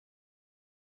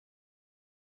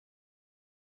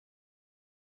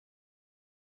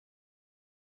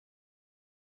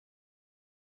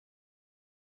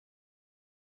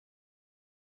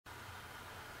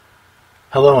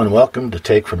Hello and welcome to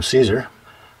Take from Caesar.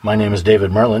 My name is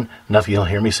David Myrland. Nothing you'll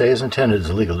hear me say is intended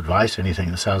as legal advice.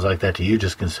 Anything that sounds like that to you,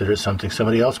 just consider it something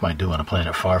somebody else might do on a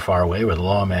planet far, far away where the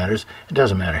law matters. It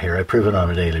doesn't matter here. I prove it on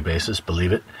a daily basis.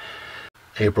 Believe it.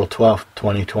 April 12th,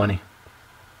 2020.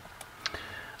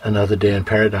 Another day in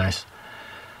paradise.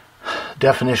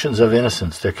 Definitions of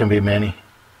innocence. There can be many.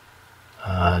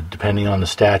 Depending on the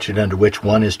statute under which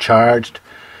one is charged,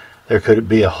 there could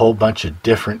be a whole bunch of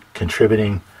different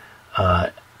contributing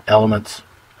elements,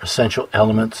 essential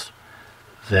elements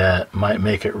that might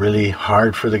make it really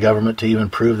hard for the government to even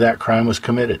prove that crime was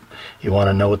committed. You want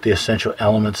to know what the essential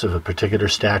elements of a particular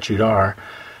statute are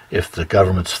if the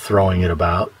government's throwing it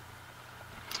about.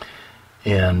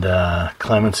 And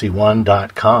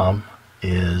clemency1.com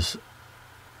is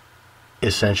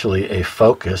essentially a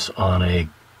focus on a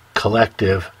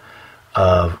collective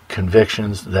of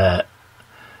convictions that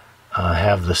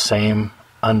have the same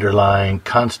underlying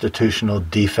constitutional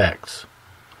defects.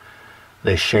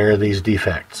 They share these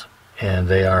defects, and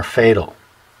they are fatal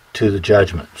to the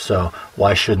judgment. So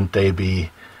why shouldn't they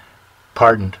be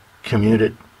pardoned,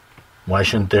 commuted? Why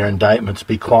shouldn't their indictments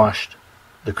be quashed?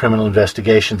 The criminal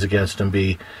investigations against them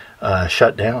be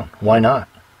shut down? Why not?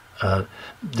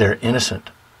 They're innocent.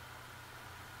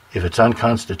 If it's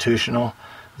unconstitutional,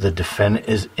 the defendant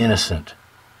is innocent.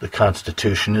 The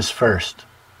Constitution is first.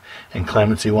 And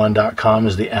clemency1.com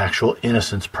is the actual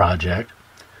innocence project,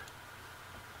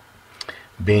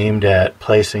 beamed at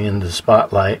placing in the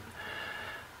spotlight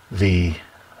the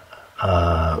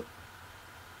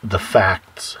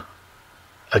facts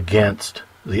against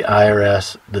the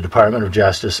IRS, the Department of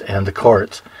Justice, and the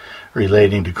courts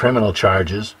relating to criminal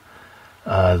charges.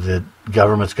 The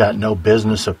government's got no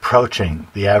business approaching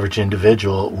the average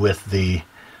individual with the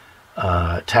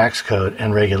tax code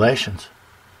and regulations.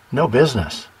 No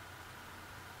business.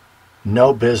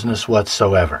 No business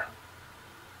whatsoever.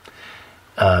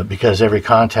 Because every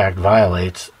contact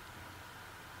violates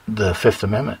the Fifth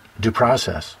Amendment, due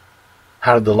process.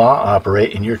 How did the law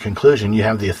operate? In your conclusion, you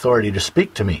have the authority to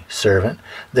speak to me, servant.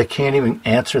 They can't even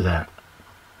answer that.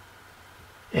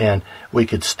 And we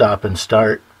could start and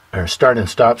stop,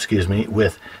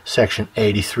 with Section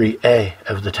 83A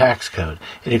of the tax code.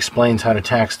 It explains how to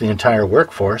tax the entire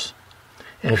workforce.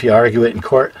 And if you argue it in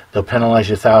court, they'll penalize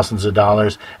you thousands of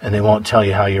dollars, and they won't tell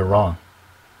you how you're wrong.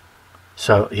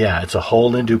 So, yeah, it's a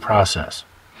whole in due process.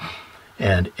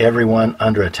 And everyone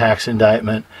under a tax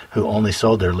indictment who only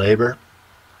sold their labor,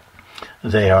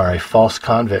 they are a false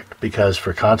convict because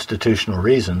for constitutional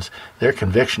reasons, their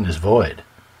conviction is void.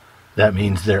 That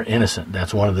means they're innocent.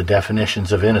 That's one of the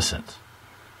definitions of innocence.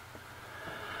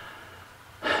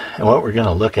 And what we're going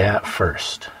to look at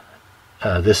first,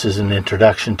 this is an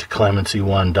introduction to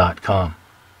clemency1.com.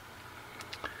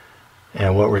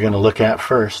 And what we're going to look at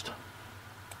first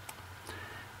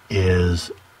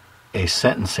is a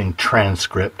sentencing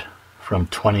transcript from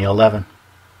 2011,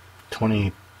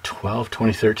 2012,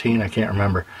 2013, I can't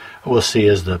remember. We'll see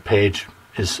as the page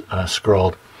is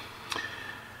scrolled,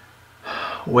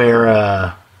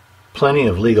 where plenty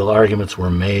of legal arguments were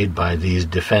made by these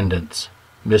defendants,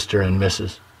 Mr. and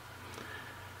Mrs.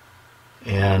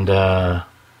 And the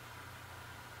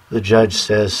judge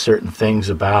says certain things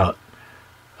about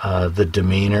the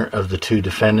demeanor of the two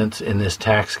defendants in this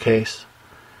tax case,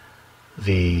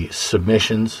 the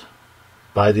submissions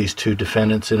by these two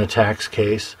defendants in a tax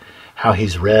case, how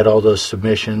he's read all those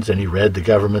submissions, and he read the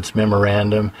government's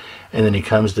memorandum, and then he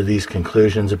comes to these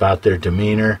conclusions about their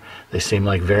demeanor. They seem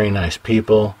like very nice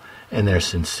people, and they're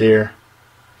sincere.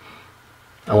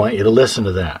 I want you to listen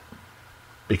to that,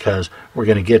 because we're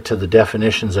going to get to the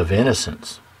definitions of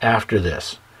innocence after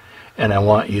this. And I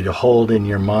want you to hold in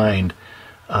your mind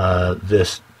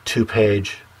this two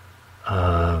pages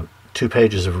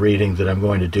of reading that I'm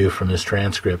going to do from this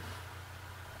transcript.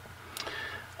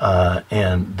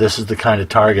 And this is the kind of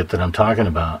target that I'm talking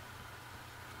about.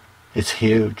 It's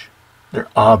huge. They're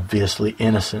obviously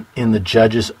innocent in the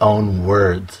judge's own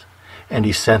words, and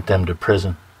he sent them to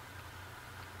prison.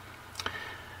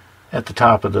 At the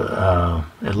top of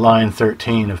at line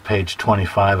 13 of page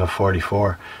 25 of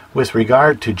 44, with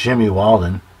regard to Jimmy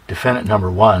Walden, defendant number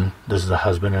 1, this is the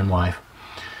husband and wife,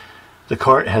 the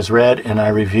court has read and I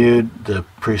reviewed the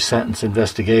pre-sentence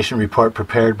investigation report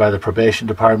prepared by the probation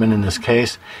department in this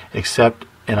case, I accept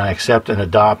and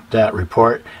adopt that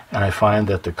report, and I find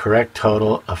that the correct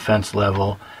total offense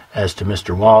level as to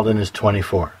Mr. Walden is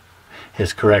 24.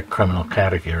 His correct criminal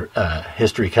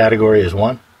history category is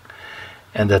 1.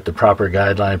 And that the proper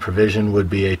guideline provision would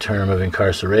be a term of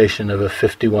incarceration of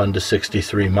 51 to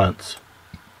 63 months,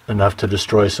 enough to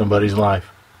destroy somebody's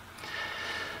life.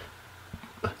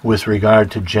 With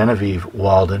regard to Genevieve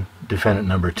Walden, defendant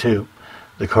number 2.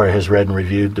 The court has read and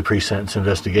reviewed the pre-sentence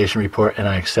investigation report, and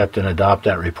I accept and adopt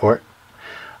that report.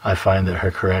 I find that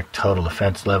her correct total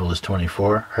offense level is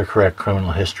 24, her correct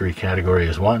criminal history category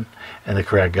is 1, and the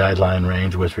correct guideline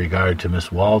range with regard to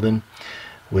Ms. Walden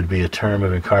would be a term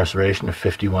of incarceration of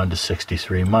 51 to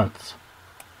 63 months.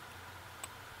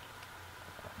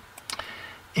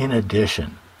 In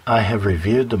addition, I have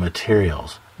reviewed the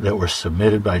materials that were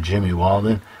submitted by Jimmy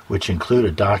Walden, which include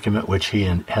a document which he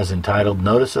has entitled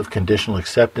Notice of Conditional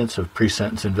Acceptance of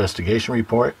Pre-Sentence Investigation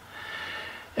Report,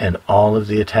 and all of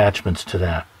the attachments to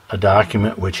that. A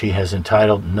document which he has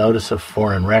entitled Notice of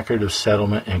Foreign Record of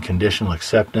Settlement and Conditional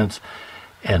Acceptance,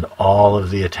 and all of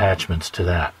the attachments to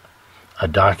that. A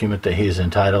document that he has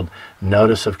entitled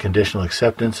Notice of Conditional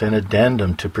Acceptance and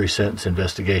Addendum to Pre-Sentence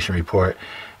Investigation Report,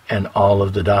 and all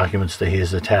of the documents that he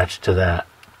has attached to that.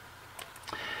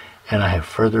 And I have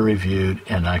further reviewed,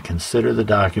 and I consider the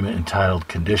document entitled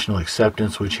Conditional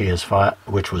Acceptance, which was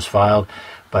filed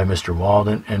by Mr.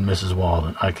 Walden and Mrs.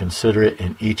 Walden. I consider it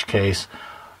in each case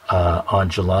on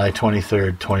July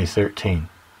 23, 2013.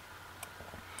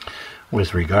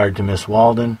 With regard to Ms.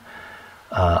 Walden,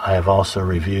 I have also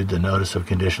reviewed the Notice of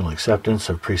Conditional Acceptance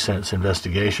of Pre-Sentence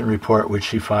Investigation Report, which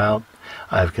she filed.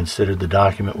 I have considered the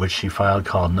document which she filed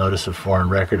called Notice of Foreign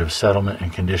Record of Settlement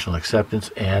and Conditional Acceptance,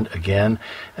 and again,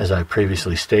 as I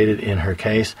previously stated in her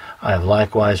case, I have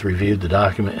likewise reviewed the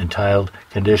document entitled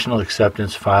Conditional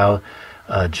Acceptance filed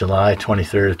July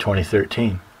 23rd of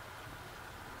 2013.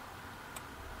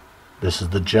 This is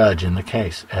the judge in the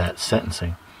case at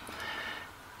sentencing.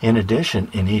 In addition,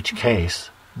 in each case,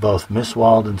 both Miss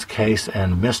Walden's case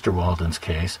and Mr. Walden's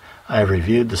case, I have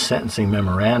reviewed the sentencing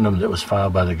memorandum that was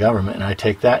filed by the government, and I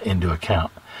take that into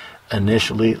account.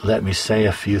 Initially, let me say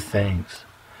a few things.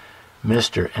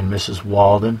 Mr. and Mrs.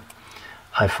 Walden,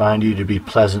 I find you to be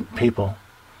pleasant people.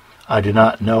 I do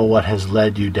not know what has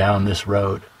led you down this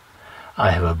road.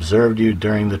 I have observed you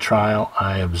during the trial.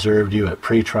 I observed you at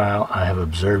pretrial. I have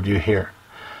observed you here.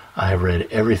 I have read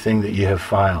everything that you have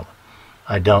filed.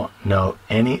 I don't know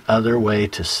any other way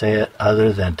to say it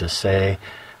other than to say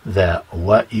that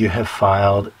what you have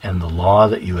filed and the law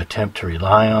that you attempt to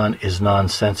rely on is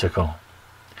nonsensical.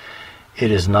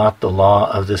 It is not the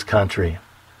law of this country.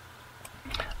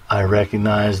 I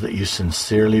recognize that you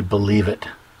sincerely believe it.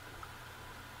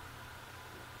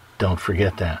 Don't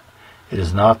forget that. It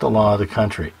is not the law of the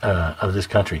country, of this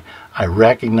country. I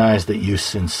recognize that you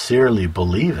sincerely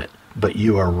believe it, but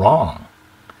you are wrong.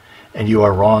 And you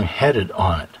are wrong-headed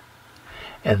on it.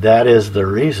 And that is the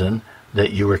reason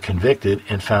that you were convicted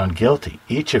and found guilty,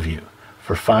 each of you,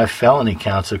 for 5 felony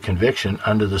counts of conviction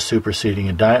under the superseding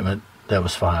indictment that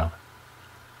was filed.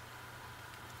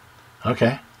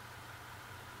 Okay.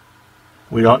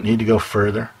 We don't need to go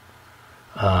further.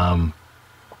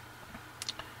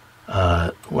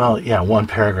 One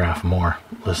paragraph more.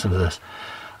 Listen to this.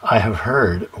 I have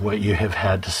heard what you have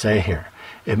had to say here.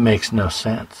 It makes no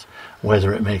sense.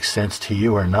 Whether it makes sense to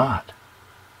you or not.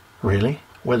 Really?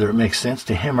 Whether it makes sense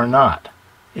to him or not.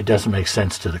 It doesn't make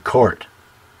sense to the court.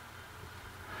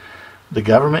 The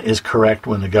government is correct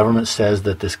when the government says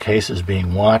that this case is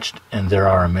being watched and there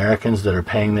are Americans that are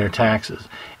paying their taxes.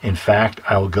 In fact,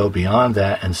 I will go beyond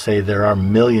that and say there are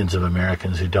millions of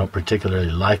Americans who don't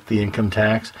particularly like the income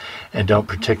tax and don't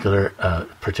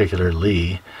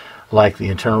particularly like the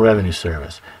Internal Revenue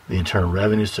Service. The Internal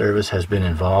Revenue Service has been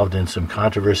involved in some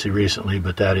controversy recently,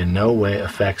 but that in no way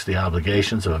affects the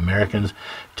obligations of Americans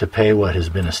to pay what has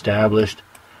been established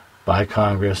by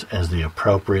Congress as the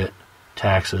appropriate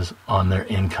taxes on their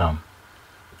income.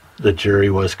 The jury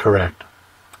was correct.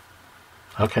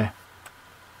 Okay.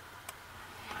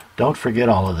 Don't forget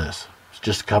all of this. It's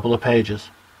just a couple of pages.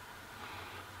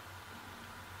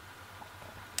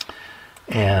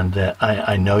 And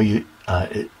I know you...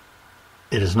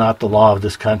 It is not the law of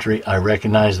this country. I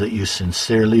recognize that you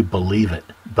sincerely believe it,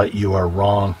 but you are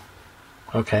wrong.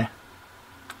 Okay.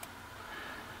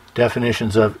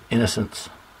 Definitions of innocence.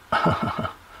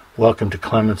 Welcome to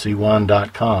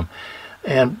clemency1.com.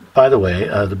 And by the way,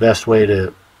 the best way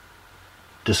to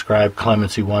describe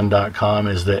clemency1.com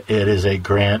is that it is a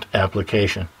grant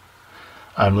application.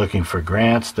 I'm looking for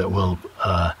grants that will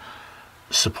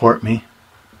support me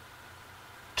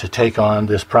to take on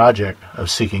this project of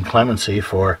seeking clemency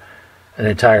for an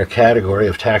entire category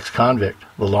of tax convict.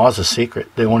 The law is a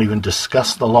secret. They won't even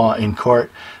discuss the law in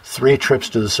court. 3 trips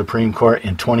to the Supreme Court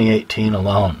in 2018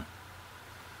 alone.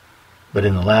 But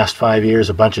in the last 5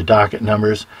 years, a bunch of docket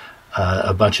numbers,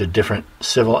 a bunch of different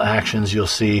civil actions you'll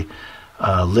see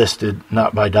listed,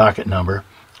 not by docket number,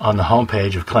 on the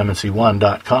homepage of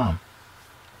clemency1.com.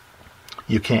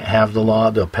 You can't have the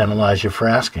law, they'll penalize you for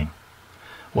asking.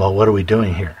 Well, what are we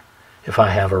doing here? If I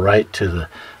have a right to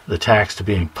the tax to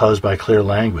be imposed by clear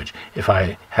language, if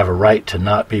I have a right to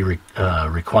not be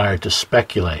required to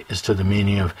speculate as to the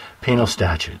meaning of penal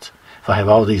statutes, if I have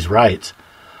all these rights,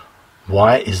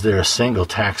 why is there a single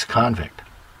tax convict?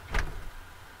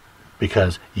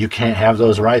 Because you can't have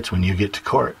those rights when you get to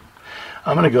court.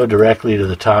 I'm going to go directly to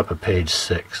the top of page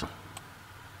 6.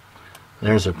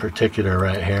 There's a particular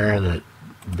right here that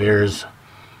bears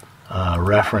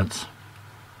reference.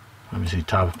 Let me see,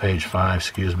 top of page 5,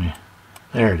 excuse me.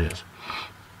 There it is.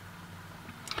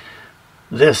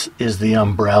 This is the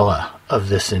umbrella of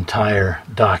this entire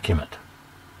document.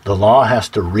 The law has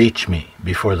to reach me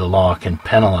before the law can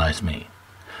penalize me.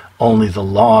 Only the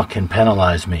law can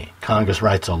penalize me. Congress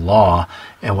writes a law,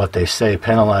 and what they say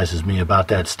penalizes me about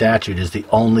that statute is the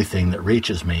only thing that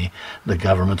reaches me. The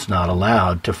government's not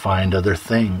allowed to find other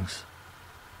things.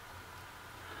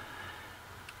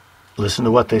 Listen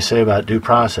to what they say about due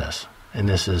process. And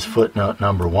this is footnote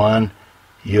number 1,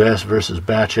 U.S. versus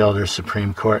Batchelder,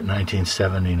 Supreme Court,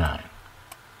 1979.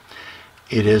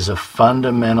 It is a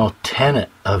fundamental tenet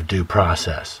of due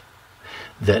process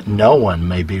that no one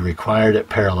may be required at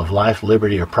peril of life,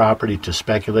 liberty, or property to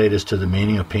speculate as to the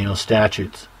meaning of penal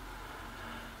statutes.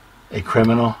 A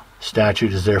criminal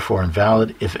statute is therefore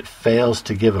invalid if it fails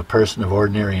to give a person of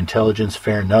ordinary intelligence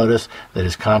fair notice that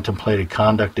his contemplated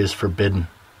conduct is forbidden.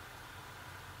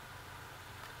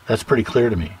 That's pretty clear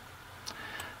to me.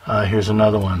 Here's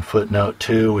another one, footnote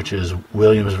 2, which is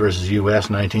Williams versus U.S.,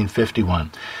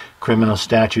 1951. Criminal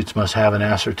statutes must have an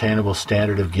ascertainable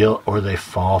standard of guilt or they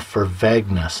fall for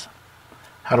vagueness.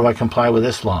 How do I comply with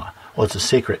this law? Well, it's a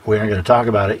secret. We aren't going to talk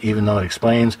about it, even though it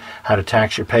explains how to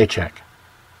tax your paycheck.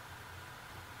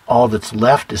 All that's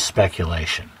left is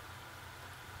speculation.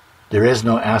 There is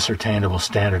no ascertainable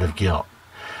standard of guilt.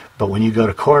 But when you go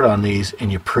to court on these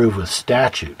and you prove with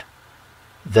statute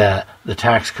that the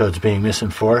tax code's being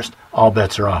misenforced, all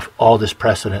bets are off. All this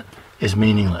precedent is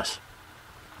meaningless.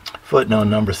 Footnote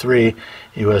number 3,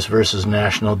 U.S. versus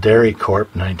National Dairy Corp.,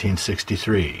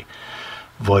 1963.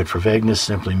 Void for vagueness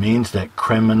simply means that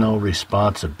criminal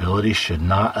responsibility should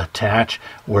not attach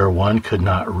where one could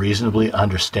not reasonably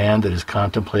understand that his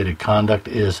contemplated conduct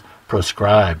is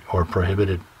proscribed or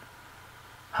prohibited.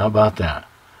 How about that?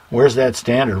 Where's that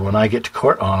standard when I get to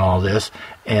court on all this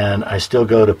and I still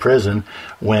go to prison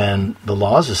when the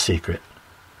law's a secret?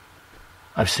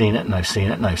 I've seen it and I've seen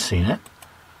it and I've seen it.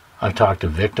 I've talked to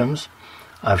victims.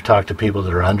 I've talked to people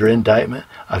that are under indictment.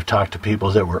 I've talked to people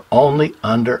that were only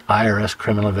under IRS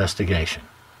criminal investigation.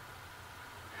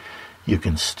 You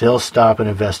can still stop an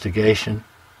investigation.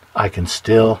 I can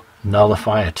still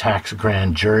nullify a tax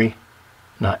grand jury.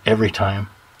 Not every time,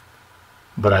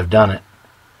 but I've done it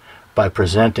by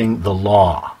presenting the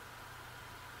law.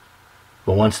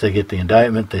 But once they get the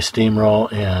indictment, they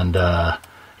steamroll and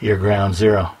you're ground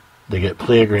zero. They get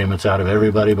plea agreements out of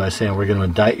everybody by saying, we're going to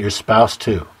indict your spouse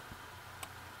too.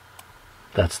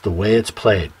 That's the way it's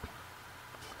played.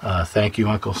 Thank you,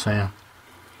 Uncle Sam.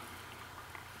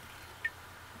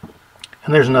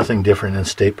 And there's nothing different in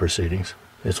state proceedings.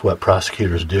 It's what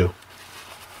prosecutors do.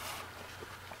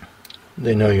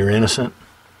 They know you're innocent.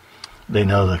 They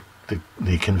know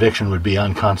the conviction would be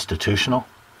unconstitutional.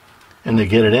 And they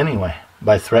get it anyway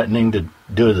by threatening to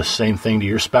do the same thing to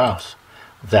your spouse.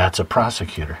 That's a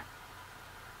prosecutor.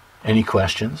 Any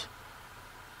questions?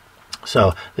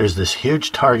 So there's this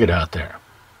huge target out there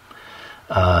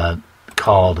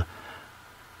called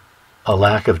a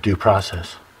lack of due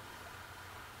process.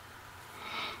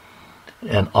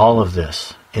 And all of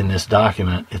this in this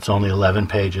document, it's only 11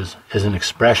 pages, is an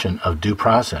expression of due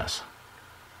process.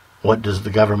 What does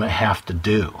the government have to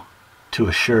do to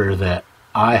assure that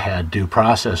I had due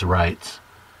process rights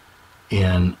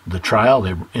in the trial,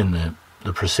 in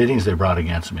the proceedings they brought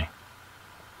against me?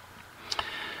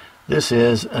 This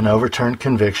is an overturned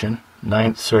conviction,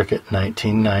 9th Circuit,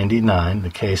 1999, the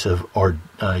case of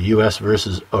U.S.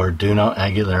 versus Orduno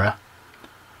Aguilera.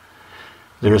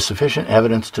 There is sufficient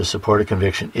evidence to support a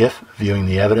conviction if, viewing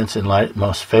the evidence in light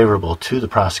most favorable to the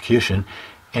prosecution,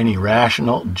 any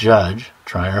rational judge,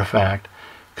 trier of fact,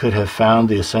 could have found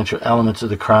the essential elements of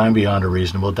the crime beyond a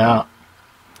reasonable doubt.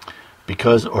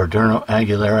 Because Orduno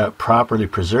Aguilera properly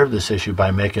preserved this issue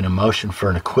by making a motion for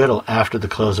an acquittal after the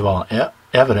close of all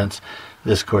evidence,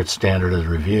 this court's standard of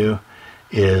review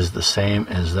is the same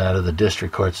as that of the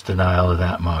district court's denial of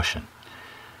that motion.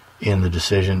 In the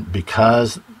decision,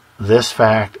 because this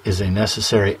fact is a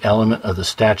necessary element of the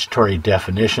statutory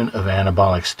definition of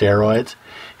anabolic steroids,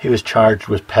 he was charged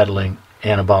with peddling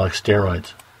anabolic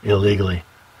steroids illegally.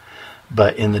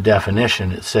 But in the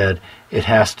definition, it said it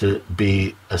has to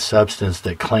be a substance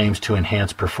that claims to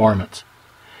enhance performance.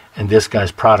 and this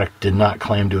guy's product did not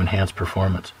claim to enhance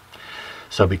performance.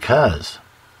 So because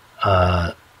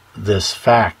this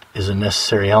fact is a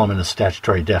necessary element of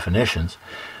statutory definitions,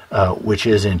 which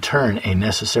is in turn a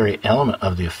necessary element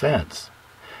of the offense,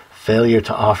 failure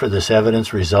to offer this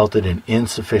evidence resulted in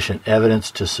insufficient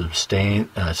evidence to sustain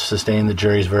the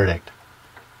jury's verdict.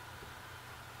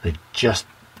 They just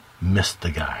missed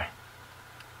the guy,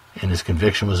 and his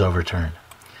conviction was overturned.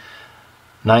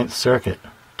 Ninth Circuit,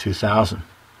 2000,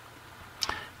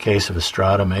 case of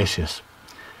Estrada Macias.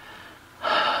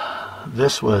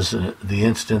 This was the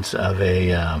instance of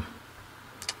a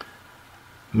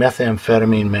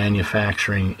methamphetamine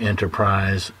manufacturing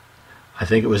enterprise. I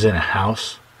think it was in a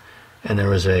house, and there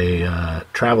was a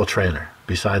travel trailer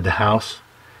beside the house,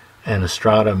 and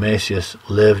Estrada Macias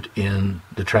lived in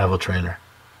the travel trailer.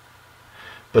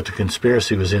 But the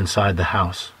conspiracy was inside the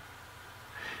house.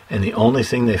 And the only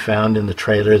thing they found in the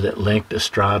trailer that linked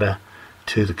Estrada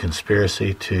to the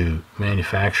conspiracy to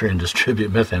manufacture and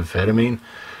distribute methamphetamine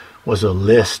was a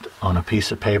list on a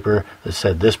piece of paper that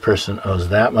said this person owes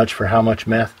that much for how much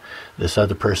meth, this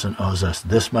other person owes us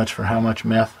this much for how much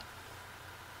meth,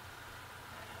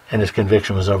 and his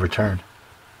conviction was overturned.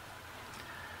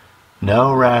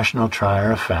 No rational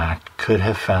trier of fact could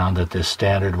have found that this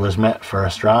standard was met for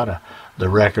Estrada. The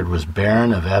record was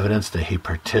barren of evidence that he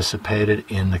participated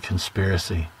in the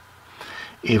conspiracy.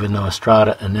 Even though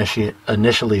Estrada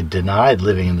initially denied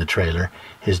living in the trailer,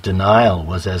 his denial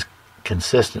was as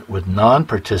consistent with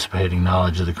non-participating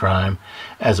knowledge of the crime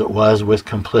as it was with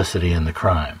complicity in the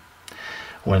crime.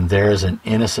 When there is an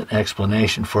innocent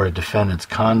explanation for a defendant's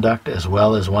conduct as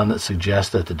well as one that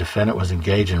suggests that the defendant was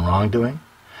engaged in wrongdoing,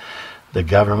 the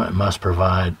government must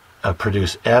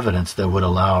produce evidence that would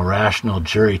allow a rational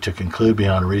jury to conclude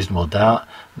beyond a reasonable doubt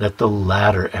that the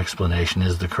latter explanation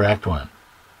is the correct one.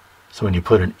 So when you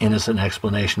put an innocent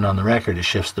explanation on the record, it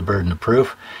shifts the burden of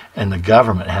proof, and the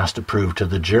government has to prove to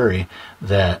the jury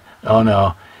that, oh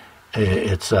no,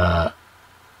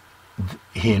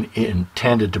 he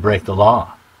intended to break the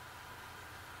law.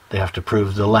 They have to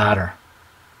prove the latter.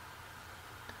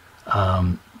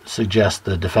 Suggests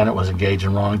the defendant was engaged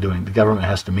in wrongdoing. The government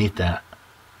has to meet that,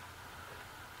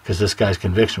 because this guy's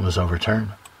conviction was overturned.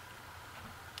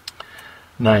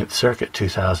 Ninth Circuit,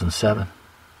 2007.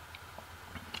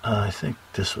 I think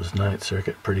this was Ninth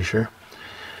Circuit, pretty sure.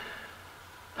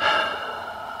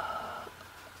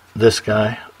 This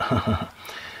guy,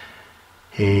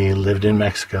 he lived in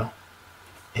Mexico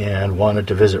and wanted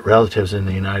to visit relatives in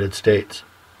the United States.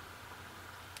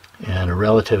 And a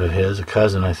relative of his, a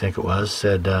cousin I think it was,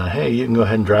 said, hey, you can go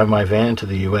ahead and drive my van to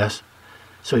the U.S.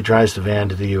 So he drives the van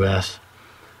to the U.S.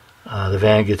 The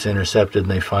van gets intercepted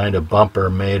and they find a bumper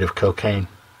made of cocaine.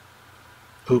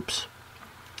 Oops.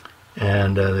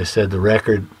 And they said the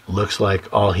record looks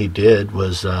like all he did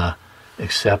was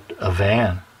accept a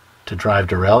van to drive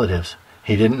to relatives.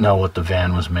 He didn't know what the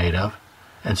van was made of,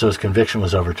 and so his conviction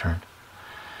was overturned.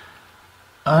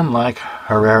 Unlike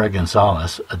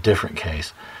Herrera-Gonzalez, a different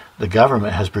case, the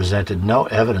government has presented no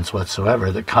evidence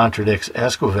whatsoever that contradicts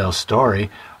Esquivel's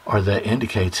story or that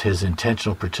indicates his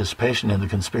intentional participation in the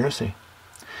conspiracy.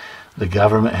 The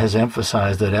government has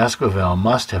emphasized that Esquivel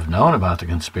must have known about the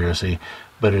conspiracy,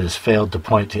 but it has failed to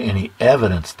point to any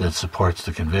evidence that supports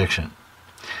the conviction.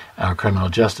 Our criminal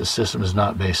justice system is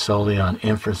not based solely on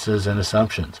inferences and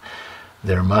assumptions.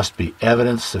 There must be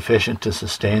evidence sufficient to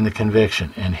sustain the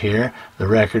conviction, and here the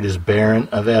record is barren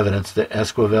of evidence that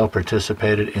Esquivel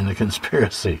participated in the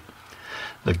conspiracy.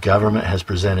 The government has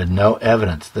presented no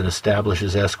evidence that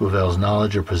establishes Esquivel's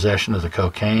knowledge or possession of the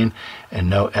cocaine, and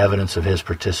no evidence of his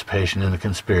participation in the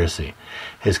conspiracy.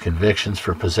 His convictions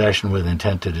for possession with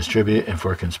intent to distribute and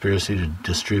for conspiracy to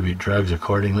distribute drugs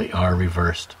accordingly are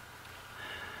reversed.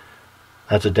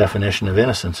 That's a definition of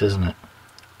innocence, isn't it?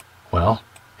 Well,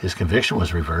 his conviction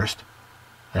was reversed.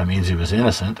 That means he was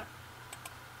innocent.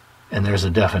 And there's a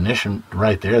definition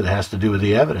right there that has to do with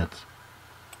the evidence.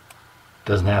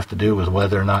 Doesn't have to do with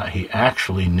whether or not he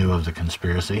actually knew of the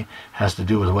conspiracy. Has to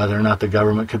do with whether or not the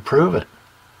government could prove it.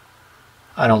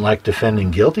 I don't like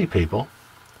defending guilty people.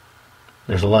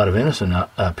 There's a lot of innocent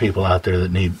people out there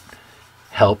that need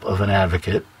help of an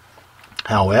advocate.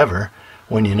 However,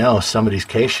 when you know somebody's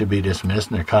case should be dismissed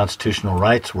and their constitutional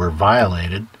rights were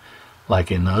violated,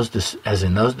 like in those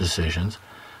decisions,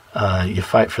 you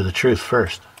fight for the truth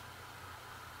first.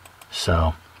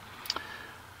 So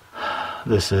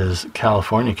this is a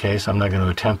California case. I'm not going to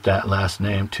attempt that last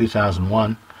name.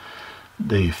 2001,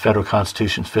 the federal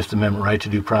Constitution's Fifth Amendment right to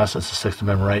due process, the Sixth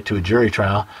Amendment right to a jury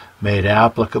trial, made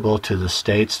applicable to the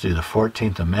states through the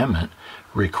 14th Amendment,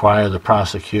 require the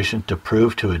prosecution to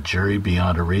prove to a jury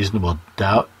beyond a reasonable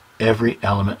doubt every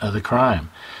element of the crime.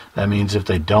 That means if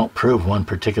they don't prove one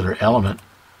particular element,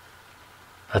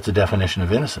 that's a definition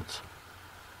of innocence.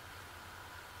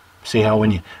 See how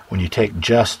when you take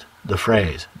just the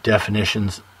phrase,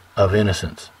 definition of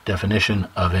innocence,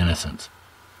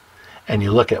 and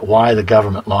you look at why the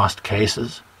government lost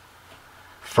cases,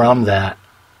 from that,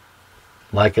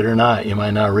 like it or not, you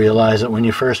might not realize it when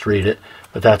you first read it,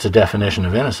 but that's a definition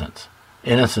of innocence.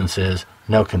 Innocence is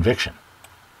no conviction.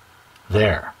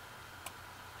 There.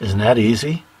 Isn't that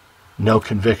easy? No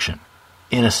conviction.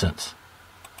 Innocence.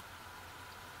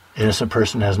 Innocent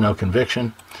person has no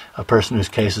conviction. A person whose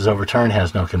case is overturned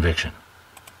has no conviction.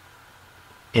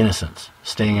 Innocence.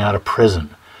 Staying out of prison.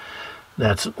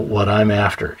 That's what I'm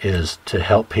after, is to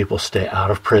help people stay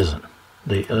out of prison.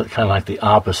 Kind of like the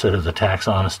opposite of the tax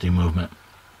honesty movement.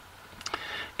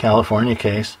 California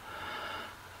case,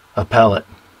 appellate,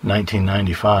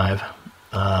 1995.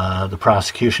 The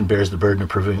prosecution bears the burden of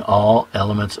proving all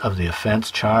elements of the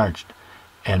offense charged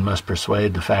and must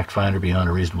persuade the fact finder beyond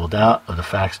a reasonable doubt of the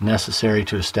facts necessary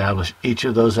to establish each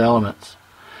of those elements.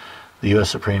 The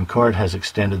U.S. Supreme Court has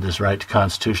extended this right to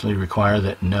constitutionally require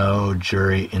that no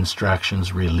jury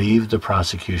instructions relieve the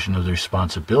prosecution of the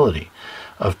responsibility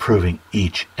of proving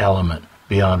each element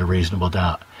beyond a reasonable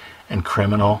doubt. And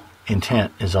criminal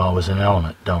intent is always an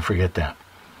element. Don't forget that.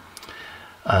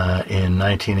 In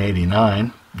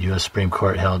 1989, the U.S. Supreme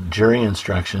Court held jury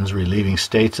instructions relieving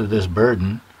states of this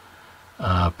burden,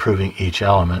 proving each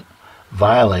element,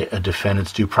 violate a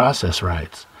defendant's due process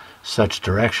rights. Such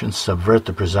directions subvert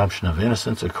the presumption of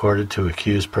innocence accorded to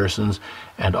accused persons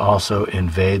and also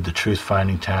invade the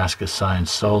truth-finding task assigned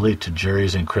solely to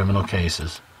juries in criminal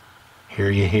cases. Hear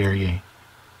ye, hear ye.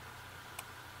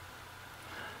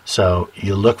 So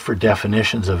you look for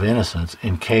definitions of innocence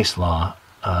in case law,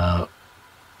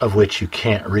 of which you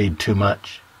can't read too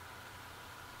much.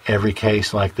 Every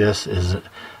case like this is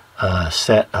a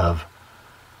set of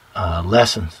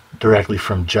lessons directly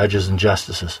from judges and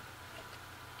justices.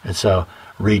 And so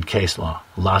read case law,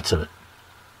 lots of it.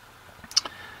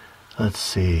 Let's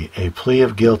see. A plea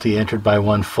of guilty entered by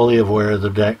one fully aware of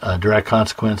the direct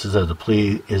consequences of the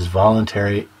plea is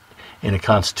voluntary in a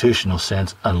constitutional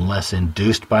sense unless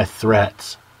induced by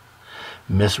threats,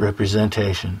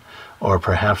 misrepresentation, or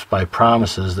perhaps by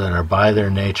promises that are by their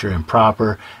nature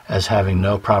improper as having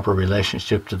no proper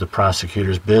relationship to the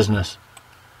prosecutor's business.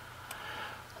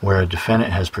 Where a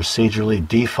defendant has procedurally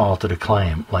defaulted a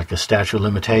claim, like a statute of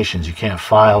limitations, you can't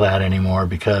file that anymore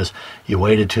because you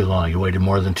waited too long, you waited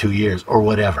more than 2 years, or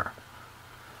whatever.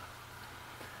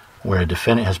 Where a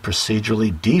defendant has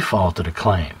procedurally defaulted a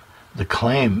claim, the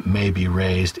claim may be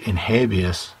raised in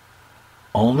habeas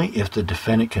only if the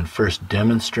defendant can first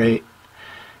demonstrate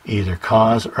either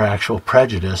cause or actual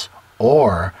prejudice,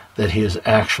 or that he is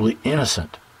actually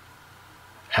innocent.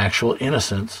 Actual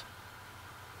Innocence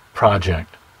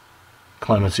Project.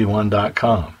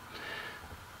 clemency1.com.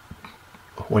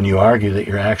 When you argue that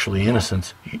you're actually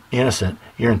innocent,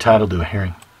 you're entitled to a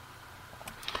hearing.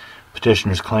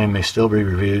 Petitioner's claim may still be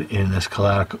reviewed in this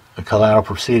collateral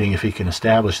proceeding if he can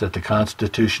establish that the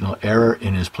constitutional error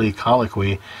in his plea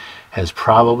colloquy has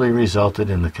probably resulted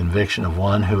in the conviction of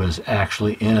one who is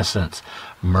actually innocent.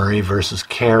 Murray versus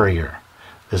Carrier.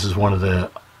 This is one of the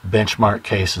benchmark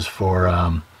cases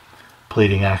for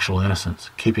pleading actual innocence,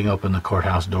 keeping open the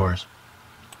courthouse doors.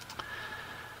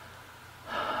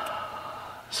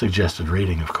 Suggested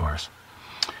reading, of course.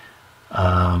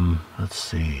 Let's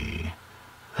see.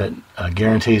 That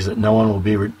guarantees that no one will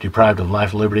be deprived of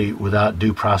life, liberty without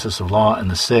due process of law.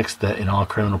 And the sixth, that in all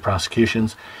criminal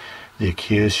prosecutions, the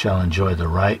accused shall enjoy the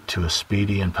right to a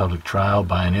speedy and public trial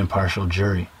by an impartial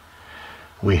jury.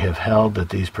 We have held that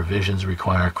these provisions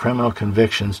require criminal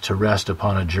convictions to rest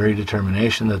upon a jury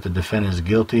determination that the defendant is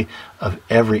guilty of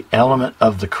every element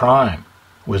of the crime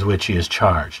with which he is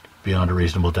charged, beyond a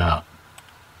reasonable doubt.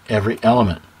 Every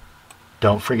element.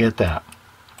 Don't forget that.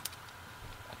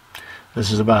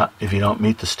 This is about if you don't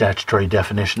meet the statutory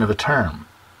definition of a term,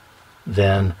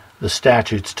 then the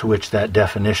statutes to which that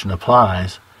definition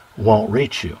applies won't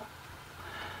reach you.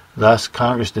 Thus,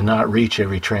 Congress did not reach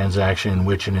every transaction in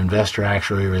which an investor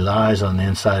actually relies on the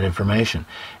inside information.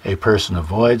 A person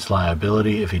avoids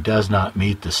liability if he does not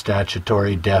meet the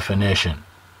statutory definition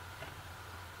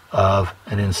of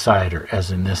an insider,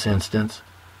 as in this instance.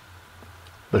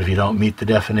 But if you don't meet the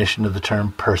definition of the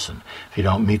term person, if you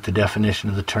don't meet the definition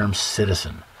of the term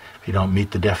citizen, if you don't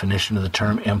meet the definition of the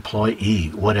term employee,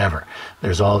 whatever,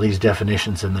 there's all these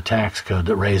definitions in the tax code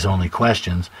that raise only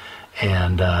questions,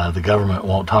 and the government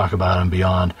won't talk about them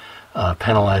beyond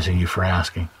penalizing you for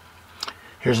asking.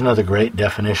 Here's another great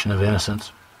definition of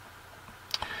innocence.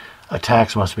 A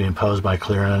tax must be imposed by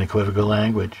clear and unequivocal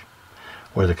language.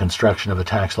 Where the construction of a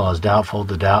tax law is doubtful,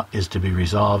 the doubt is to be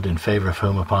resolved in favor of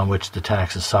whom upon which the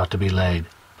tax is sought to be laid.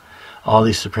 All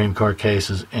these Supreme Court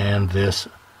cases and this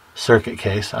circuit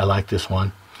case, I like this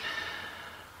one.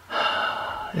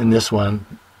 In this one,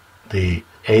 the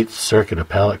Eighth Circuit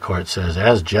Appellate Court says,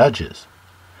 as judges,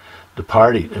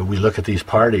 we look at these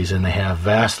parties and they have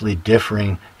vastly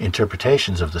differing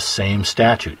interpretations of the same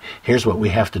statute. Here's what we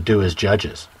have to do as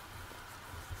judges.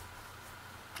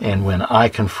 And when I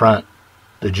confront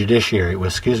the judiciary, well,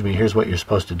 excuse me, here's what you're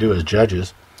supposed to do as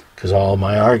judges, because all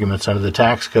my arguments under the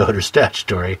tax code are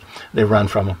statutory, they run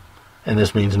from them, and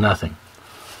this means nothing.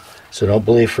 So don't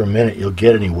believe for a minute you'll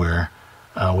get anywhere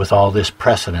with all this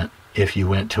precedent if you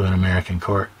went to an American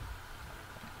court.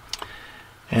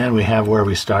 And we have where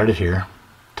we started here,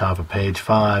 top of page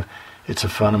 5. It's a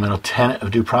fundamental tenet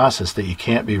of due process that you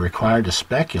can't be required to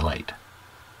speculate.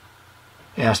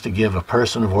 It has to give a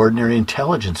person of ordinary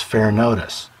intelligence fair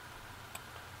notice.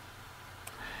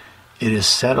 It is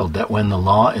settled that when the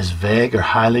law is vague or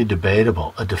highly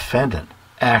debatable, a defendant,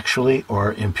 actually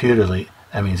or imputedly,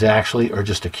 that means actually or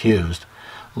just accused,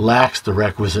 lacks the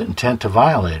requisite intent to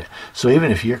violate it. So even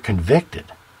if you're convicted,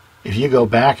 if you go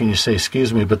back and you say,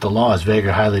 excuse me, but the law is vague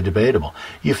or highly debatable,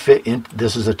 you fit in.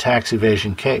 This is a tax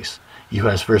evasion case,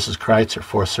 U.S. versus Kreitzer,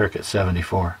 4th Circuit,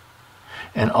 74.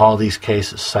 And all these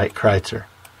cases cite Kreitzer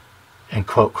and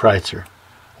quote Kreitzer,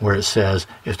 where it says,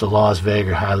 if the law is vague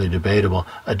or highly debatable,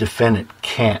 a defendant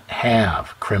can't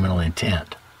have criminal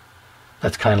intent.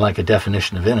 That's kind of like a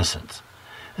definition of innocence.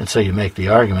 And so you make the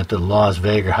argument that the law is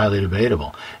vague or highly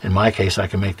debatable. In my case, I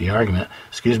can make the argument,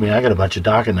 excuse me, I got a bunch of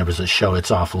docket numbers that show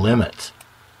it's off limits.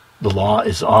 The law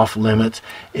is off limits,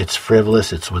 it's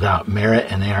frivolous, it's without merit,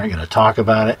 and they aren't going to talk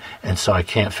about it, and so I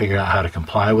can't figure out how to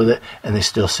comply with it, and they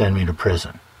still send me to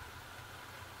prison.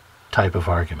 Type of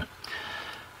argument.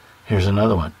 Here's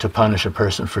another one. To punish a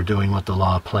person for doing what the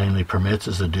law plainly permits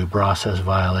is a due process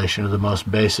violation of the most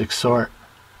basic sort.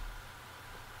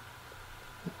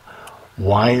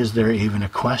 Why is there even a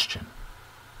question?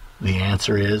 The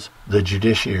answer is the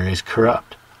judiciary is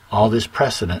corrupt. All this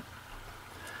precedent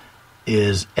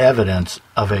is evidence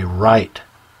of a right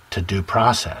to due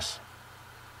process.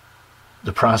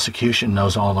 The prosecution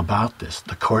knows all about this.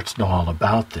 The courts know all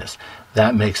about this.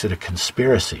 That makes it a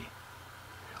conspiracy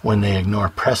when they ignore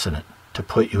precedent to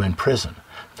put you in prison.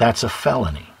 That's a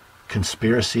felony.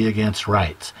 Conspiracy against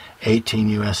rights. 18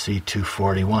 U.S.C.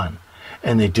 241.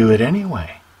 And they do it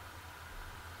anyway.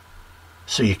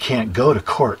 So you can't go to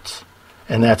courts.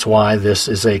 And that's why this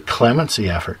is a clemency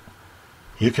effort.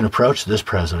 You can approach this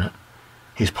president.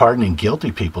 He's pardoning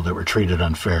guilty people that were treated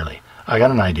unfairly. I got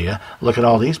an idea. Look at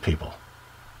all these people.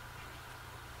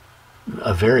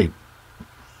 A very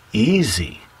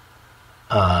easy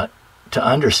to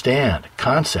understand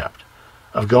concept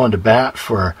of going to bat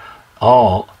for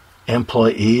all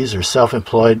employees or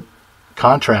self-employed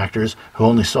contractors who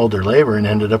only sold their labor and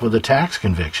ended up with a tax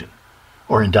conviction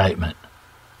or indictment.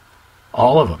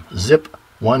 All of them. Zip,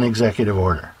 one executive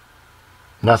order.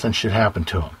 Nothing should happen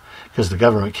to them because the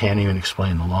government can't even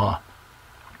explain the law.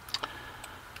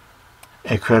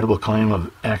 A credible claim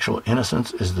of actual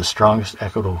innocence is the strongest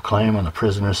equitable claim on the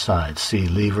prisoner's side. See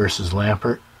Lee versus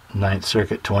Lampert, 9th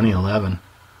Circuit, 2011.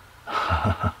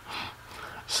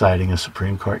 Citing a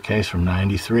Supreme Court case from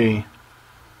 93.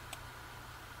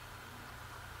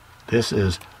 This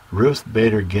is Ruth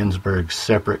Bader Ginsburg's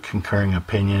separate concurring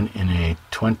opinion in a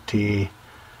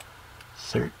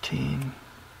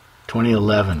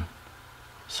 2011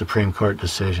 Supreme Court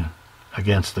decision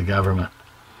against the government.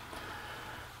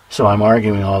 So I'm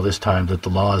arguing all this time that the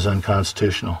law is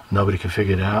unconstitutional. Nobody can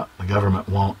figure it out. The government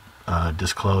won't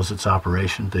disclose its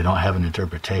operation. They don't have an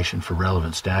interpretation for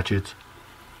relevant statutes.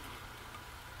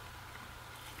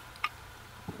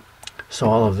 So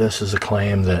all of this is a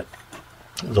claim that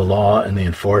the law and the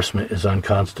enforcement is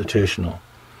unconstitutional.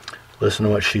 Listen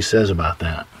to what she says about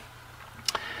that.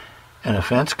 An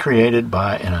offense created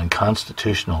by an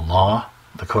unconstitutional law,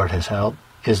 the court has held,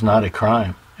 is not a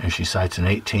crime, and she cites an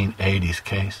 1880s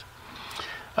case.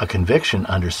 A conviction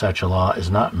under such a law is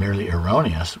not merely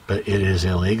erroneous, but it is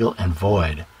illegal and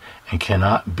void, and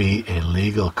cannot be a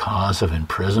legal cause of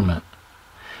imprisonment.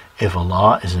 If a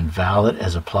law is invalid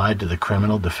as applied to the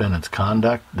criminal defendant's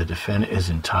conduct, the defendant is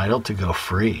entitled to go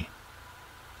free.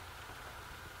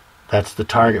 That's the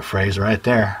target phrase right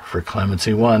there for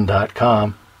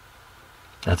clemency1.com.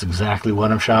 That's exactly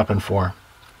what I'm shopping for.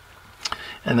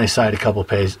 And they cite a couple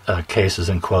cases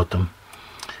and quote them.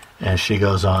 And she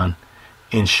goes on,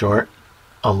 in short,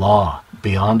 a law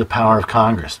beyond the power of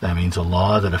Congress. That means a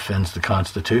law that offends the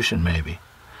Constitution, maybe.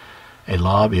 A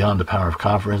law beyond the power of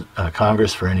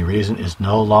Congress for any reason is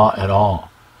no law at all.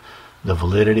 The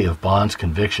validity of Bond's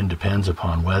conviction depends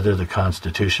upon whether the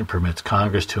Constitution permits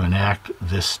Congress to enact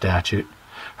this statute.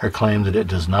 Her claim that it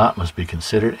does not must be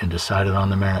considered and decided on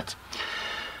the merits.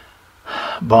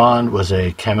 Bond was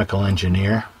a chemical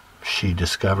engineer. She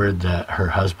discovered that her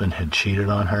husband had cheated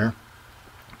on her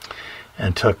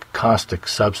and took caustic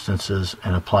substances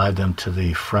and applied them to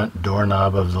the front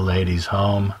doorknob of the lady's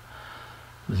home,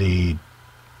 the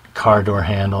car door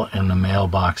handle, and the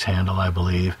mailbox handle, I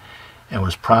believe, and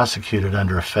was prosecuted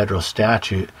under a federal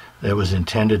statute that was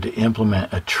intended to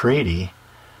implement a treaty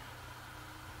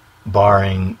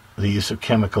barring the use of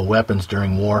chemical weapons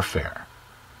during warfare.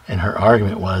 And her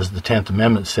argument was the 10th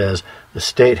Amendment says the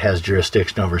state has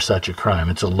jurisdiction over such a crime.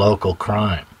 It's a local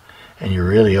crime. And you're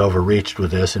really overreached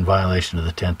with this in violation of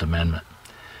the 10th Amendment.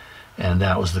 And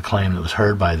that was the claim that was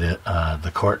heard by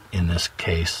the court in this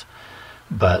case.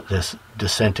 But this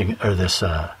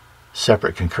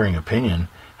separate concurring opinion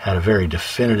had a very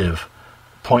definitive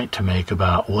point to make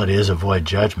about what is a void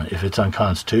judgment. If it's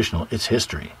unconstitutional, it's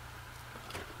history.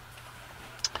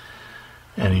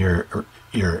 And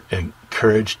you're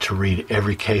encouraged to read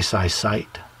every case I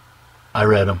cite. I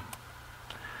read them.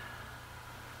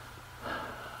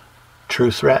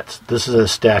 True threats. This is a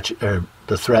statute, or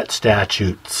the threat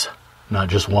statutes, not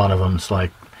just one of them. It's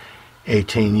like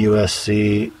 18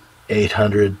 USC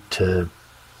 800 to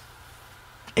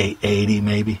 880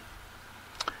 maybe,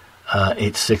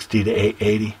 860 to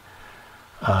 880.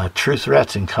 True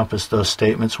threats encompass those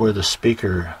statements where the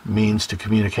speaker means to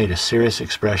communicate a serious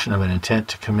expression of an intent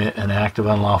to commit an act of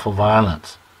unlawful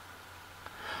violence,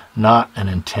 not an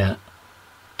intent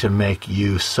to make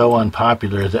you so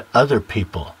unpopular that other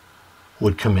people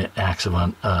would commit acts of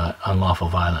unlawful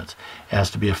violence,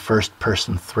 as to be a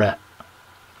first-person threat.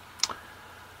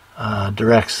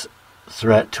 Directs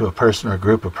threat to a person or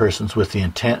group of persons with the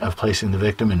intent of placing the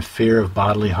victim in fear of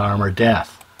bodily harm or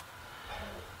death.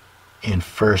 In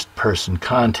first-person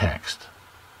context.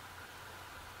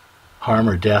 Harm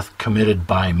or death committed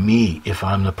by me, if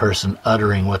I'm the person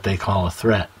uttering what they call a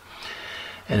threat.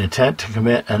 An intent to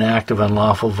commit an act of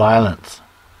unlawful violence.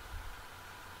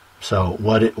 So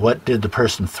what did the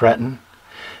person threaten?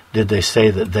 Did they say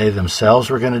that they themselves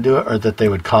were going to do it, or that they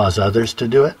would cause others to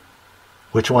do it?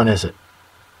 Which one is it?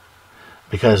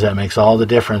 Because that makes all the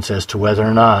difference as to whether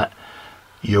or not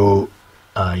you're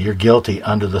guilty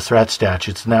under the threat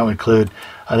statutes. And that would include,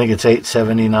 I think it's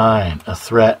 879, a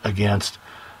threat against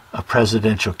a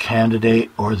presidential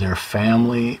candidate or their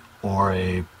family or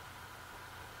a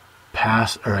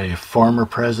former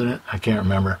president. I can't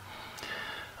remember.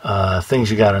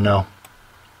 Things you got to know.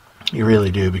 You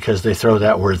really do, because they throw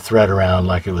that word threat around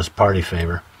like it was party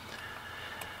favor.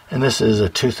 And this is a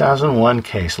 2001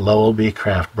 case Lowell B.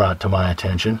 Craft brought to my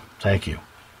attention. Thank you.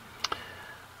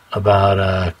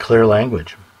 About clear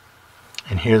language.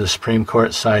 And here the Supreme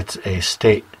Court cites a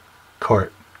state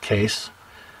court case,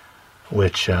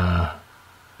 which, not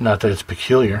that it's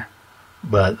peculiar,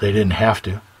 but they didn't have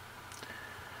to.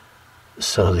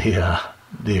 So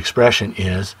the expression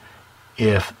is,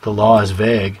 if the law is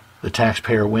vague, the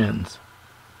taxpayer wins.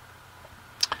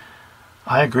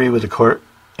 I agree with the court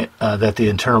that the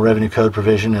Internal Revenue Code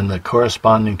provision and the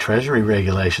corresponding Treasury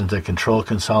regulations that control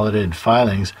consolidated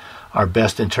filings are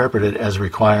best interpreted as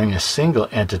requiring a single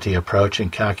entity approach in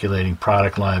calculating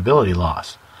product liability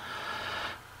loss.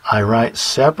 I write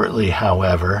separately,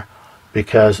 however,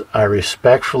 because I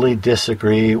respectfully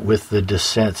disagree with the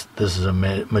dissent. This is a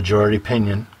majority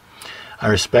opinion. I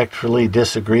respectfully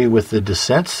disagree with the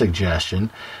dissent's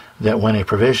suggestion that when a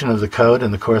provision of the code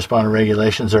and the corresponding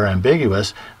regulations are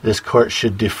ambiguous, this court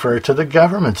should defer to the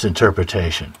government's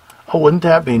interpretation. Oh, wouldn't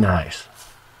that be nice?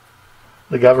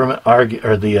 The government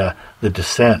the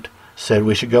dissent said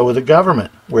we should go with the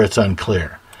government where it's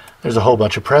unclear. There's a whole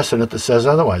bunch of precedent that says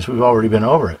otherwise. We've already been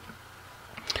over it.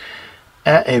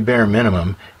 At a bare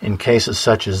minimum, in cases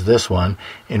such as this one,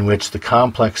 in which the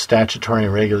complex statutory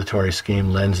and regulatory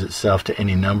scheme lends itself to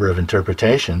any number of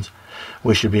interpretations,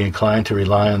 we should be inclined to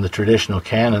rely on the traditional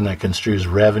canon that construes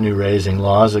revenue-raising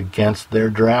laws against their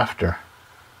drafter.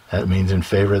 That means in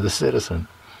favor of the citizen.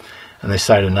 And they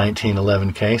cite a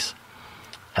 1911 case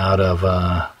out of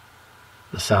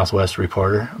the Southwest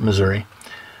Reporter, Missouri.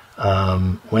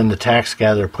 When the tax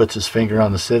gatherer puts his finger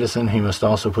on the citizen, he must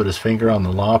also put his finger on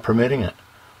the law permitting it.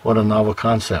 What a novel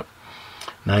concept.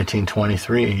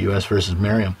 1923, U.S. versus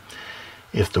Merriam.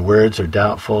 If the words are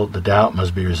doubtful, the doubt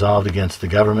must be resolved against the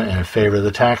government and in favor of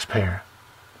the taxpayer.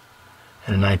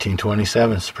 And in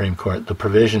 1927, Supreme Court, the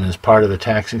provision is part of a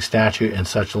taxing statute, and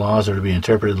such laws are to be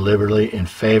interpreted liberally in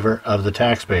favor of the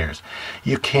taxpayers.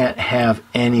 You can't have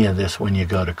any of this when you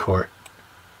go to court.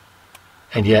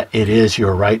 And yet it is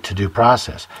your right to due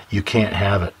process. You can't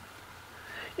have it.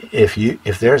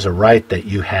 If there's a right that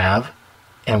you have,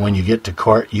 and when you get to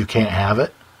court you can't have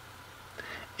it,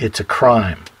 it's a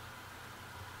crime.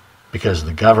 Because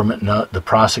the government the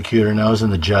prosecutor knows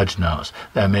and the judge knows.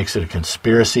 That makes it a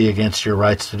conspiracy against your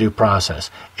rights to due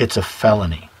process. It's a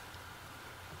felony.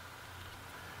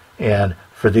 And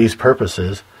for these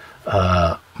purposes,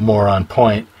 more on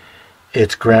point,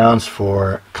 it's grounds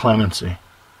for clemency.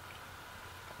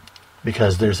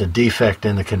 Because there's a defect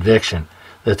in the conviction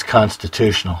that's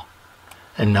constitutional.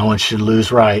 And no one should lose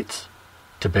rights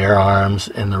to bear arms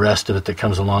and the rest of it that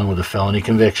comes along with a felony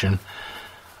conviction.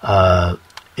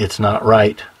 It's not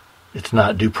right, it's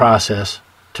not due process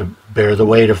to bear the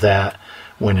weight of that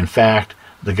when in fact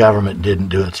the government didn't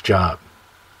do its job.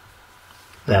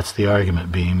 That's the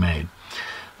argument being made.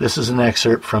 This is an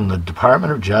excerpt from the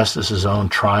Department of Justice's own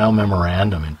trial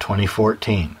memorandum in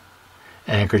 2014,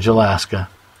 Anchorage, Alaska,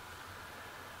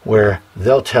 where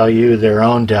they'll tell you their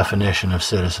own definition of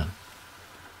citizen.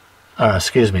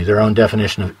 Their own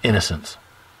definition of innocence.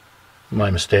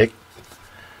 My mistake.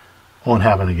 Won't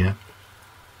happen again.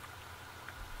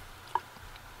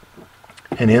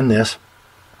 And in this,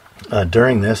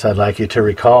 during this, I'd like you to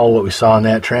recall what we saw in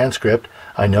that transcript.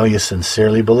 I know you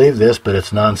sincerely believe this, but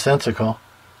it's nonsensical.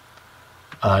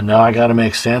 Now I got to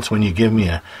make sense when you give me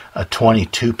a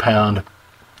 22-pound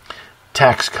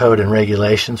tax code and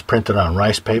regulations printed on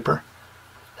rice paper.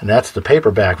 And that's the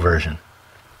paperback version.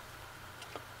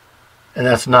 And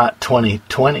that's not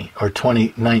 2020 or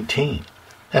 2019.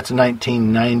 That's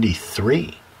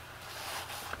 1993.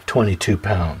 22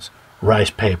 pounds, rice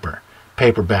paper,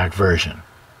 paperback version.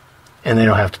 And they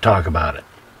don't have to talk about it.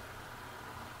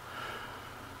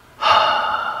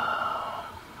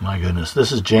 My goodness.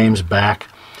 This is James Back.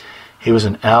 He was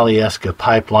an Alyeska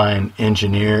pipeline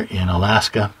engineer in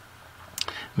Alaska,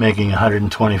 making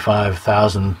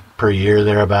 $125,000 per year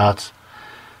thereabouts,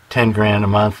 $10,000 a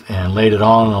month, and laid it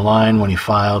all on the line when he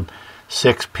filed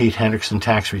 6 Pete Hendrickson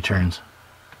tax returns.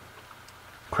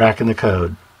 Cracking the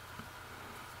code.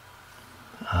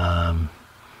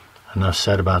 Enough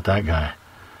said about that guy.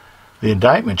 The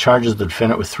indictment charges the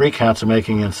defendant with 3 counts of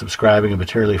making and subscribing a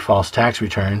materially false tax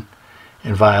return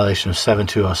in violation of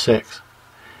 7206.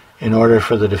 In order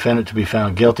for the defendant to be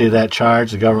found guilty of that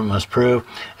charge, the government must prove,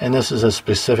 and this is a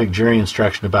specific jury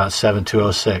instruction about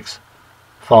 7206,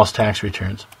 false tax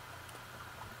returns.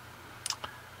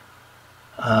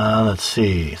 Let's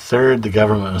see. Third, the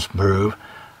government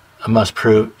must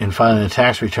prove in filing a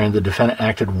tax return the defendant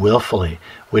acted willfully,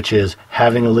 which is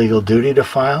having a legal duty to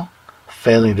file,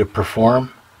 failing to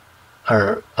perform,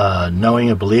 or knowing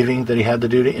and believing that he had the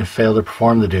duty, and failed to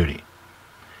perform the duty.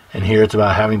 And here it's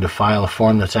about having to file a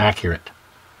form that's accurate.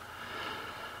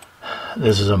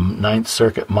 This is a 9th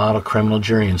Circuit model criminal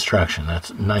jury instruction.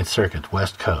 That's 9th Circuit,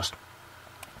 West Coast.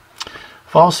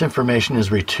 False information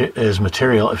is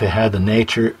material if it had the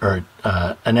nature or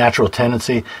a natural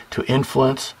tendency to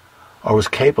influence or was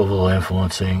capable of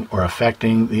influencing or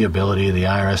affecting the ability of the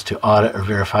IRS to audit or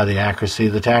verify the accuracy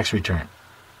of the tax return.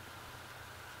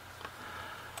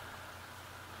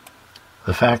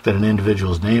 The fact that an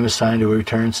individual's name is signed to a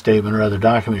return statement or other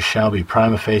document shall be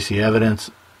prima facie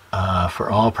evidence for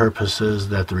all purposes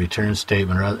that the return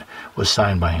statement or other was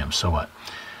signed by him. So what?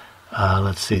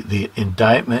 Let's see. The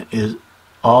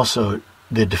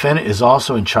defendant is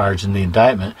also in charge in the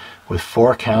indictment with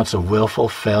 4 counts of willful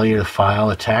failure to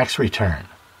file a tax return.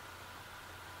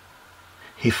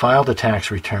 He filed a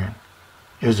tax return.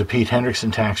 It was a Pete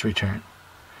Hendrickson tax return.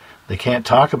 They can't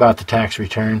talk about the tax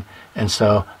return, and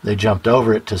so they jumped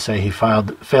over it to say he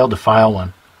failed to file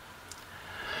one.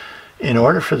 In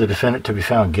order for the defendant to be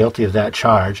found guilty of that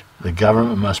charge, the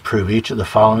government must prove each of the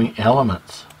following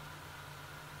elements.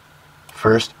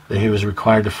 First, that he was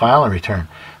required to file a return.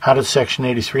 How did Section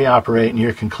 83 operate in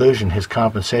your conclusion his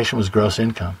compensation was gross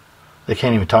income? They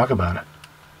can't even talk about it.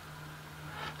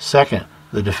 Second,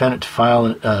 the defendant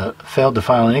failed to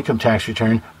file an income tax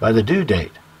return by the due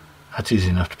date. That's easy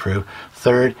enough to prove.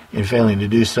 Third, in failing to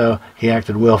do so, he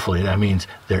acted willfully. That means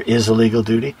there is a legal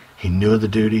duty, he knew of the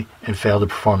duty, and failed to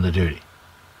perform the duty.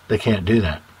 They can't do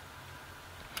that.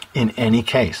 In any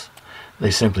case,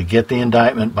 they simply get the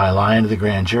indictment by lying to the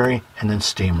grand jury and then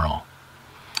steamroll.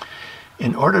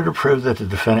 In order to prove that the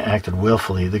defendant acted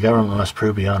willfully, the government must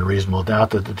prove beyond a reasonable doubt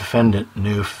that the defendant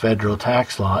knew federal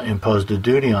tax law imposed a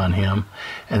duty on him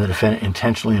and the defendant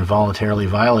intentionally and voluntarily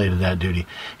violated that duty.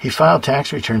 He filed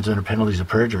tax returns under penalties of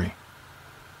perjury.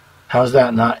 How is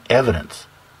that not evidence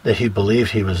that he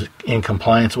believed he was in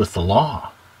compliance with the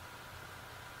law?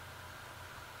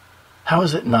 How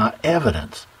is it not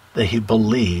evidence that he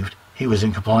believed he was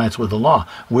in compliance with the law?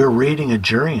 We're reading a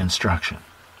jury instruction.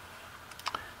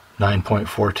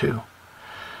 9.42.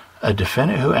 A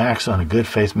defendant who acts on a good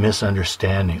faith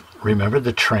misunderstanding. Remember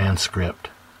the transcript.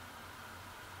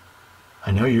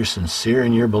 I know you're sincere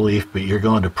in your belief, but you're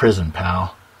going to prison,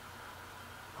 pal.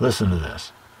 Listen to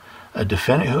this. A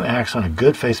defendant who acts on a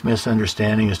good faith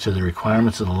misunderstanding as to the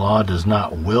requirements of the law does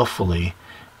not willfully,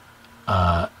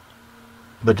 but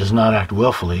does not act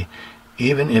willfully,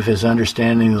 even if his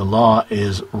understanding of the law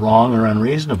is wrong or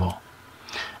unreasonable.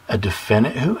 A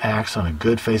defendant who acts on a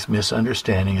good faith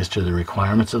misunderstanding as to the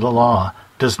requirements of the law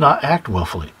does not act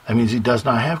willfully. That means he does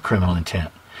not have criminal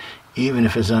intent, even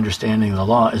if his understanding of the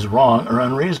law is wrong or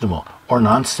unreasonable or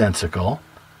nonsensical.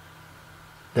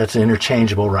 That's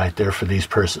interchangeable right there for these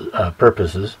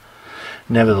purposes.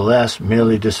 Nevertheless,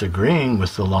 merely disagreeing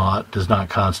with the law does not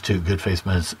constitute good faith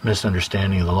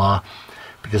misunderstanding of the law,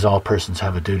 because all persons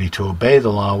have a duty to obey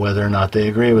the law whether or not they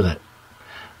agree with it.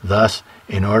 Thus,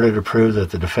 in order to prove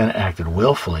that the defendant acted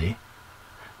willfully,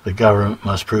 the government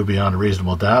must prove beyond a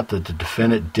reasonable doubt that the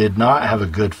defendant did not have a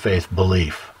good faith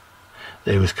belief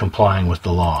that he was complying with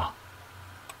the law.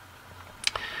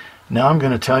 Now I'm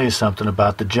going to tell you something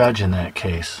about the judge in that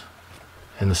case,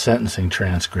 in the sentencing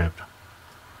transcript.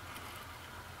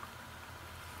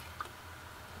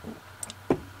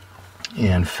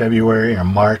 In February or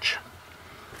March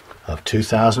of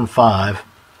 2005,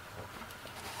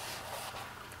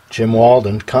 Jim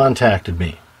Walden contacted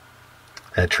me.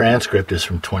 That transcript is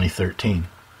from 2013.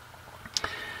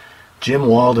 Jim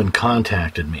Walden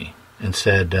contacted me and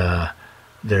said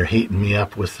they're heating me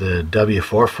up with the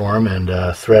W-4 form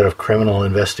and threat of criminal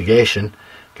investigation.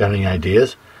 Got any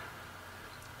ideas?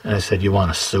 And I said, you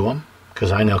want to sue them?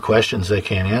 Because I know questions they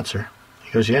can't answer.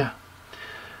 He goes, yeah.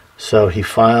 So he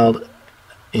filed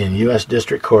in U.S.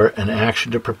 District Court an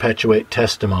action to perpetuate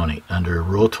testimony under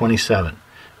Rule 27,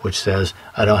 which says,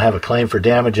 I don't have a claim for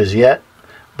damages yet,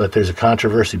 but there's a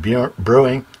controversy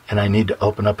brewing, and I need to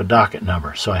open up a docket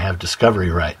number, so I have discovery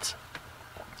rights.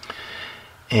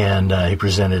 And he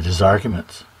presented his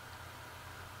arguments.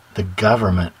 The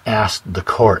government asked the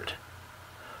court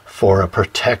for a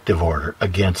protective order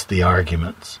against the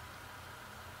arguments,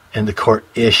 and the court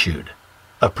issued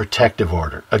a protective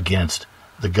order against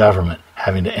the government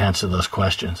having to answer those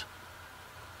questions.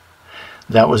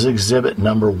 That was exhibit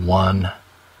number 1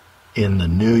 in the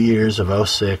New Year's of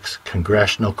 06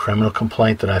 congressional criminal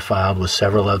complaint that I filed with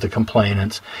several other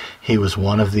complainants. He was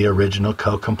one of the original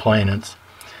co-complainants,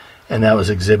 and that was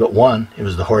exhibit 1. It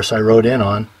was the horse I rode in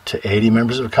on to 80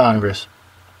 members of Congress.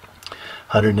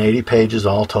 180 pages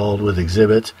all told with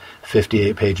exhibits,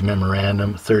 58-page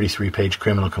memorandum, 33-page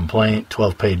criminal complaint,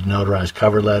 12-page notarized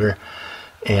cover letter,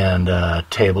 and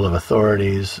table of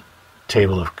authorities,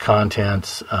 table of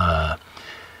contents.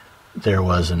 There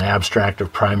was an abstract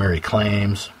of primary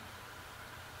claims.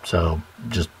 So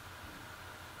just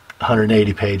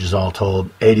 180 pages all told,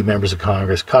 80 members of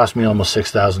Congress. Cost me almost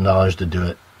 $6,000 to do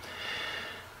it.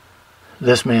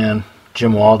 This man,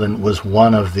 Jim Walden, was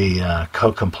one of the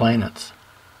co-complainants.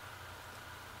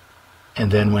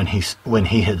 And then when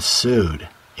he had sued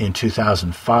in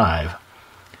 2005,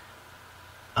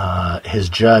 his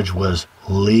judge was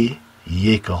Lee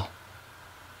Yeakel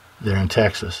there in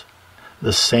Texas,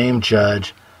 the same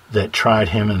judge that tried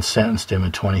him and sentenced him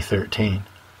in 2013.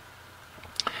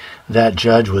 That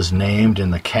judge was named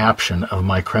in the caption of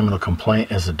my criminal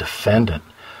complaint as a defendant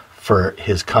for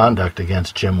his conduct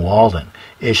against Jim Walden,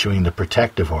 issuing the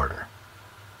protective order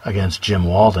against Jim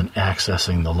Walden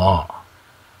accessing the law.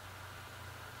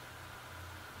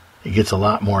 It gets a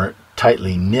lot more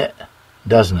tightly knit,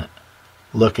 doesn't it,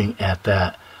 looking at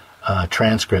that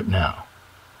transcript now.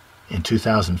 In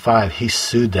 2005, he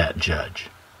sued that judge.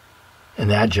 And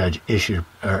that judge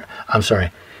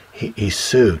he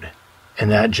sued. And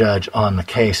that judge on the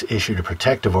case issued a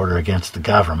protective order against the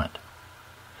government.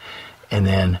 And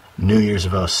then, New Year's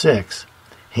of 06,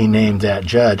 he named that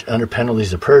judge under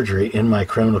penalties of perjury in my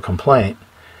criminal complaint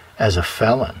as a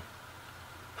felon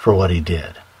for what he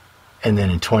did. And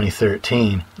then in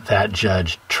 2013, that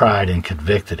judge tried and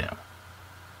convicted him.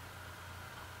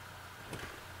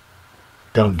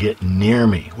 Don't get near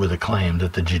me with a claim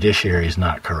that the judiciary is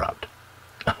not corrupt.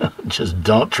 Just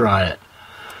don't try it.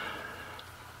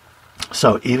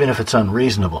 So even if it's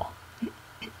unreasonable,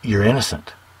 you're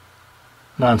innocent.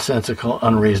 Nonsensical,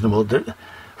 unreasonable,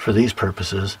 for these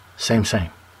purposes, same.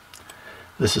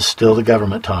 This is still the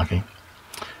government talking.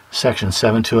 Section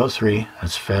 7203,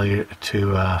 that's failure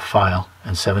to file,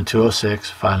 and 7206,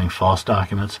 filing false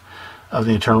documents, of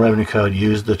the Internal Revenue Code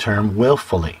use the term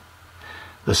willfully.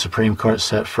 The Supreme Court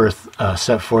set forth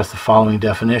the following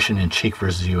definition in Cheek v.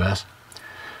 U.S.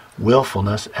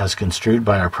 Willfulness, as construed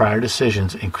by our prior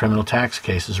decisions in criminal tax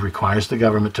cases, requires the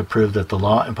government to prove that the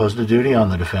law imposed a duty on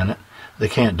the defendant. They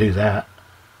can't do that.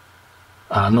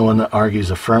 I'm the one that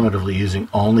argues affirmatively using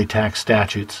only tax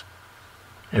statutes.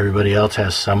 Everybody else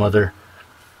has some other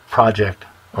project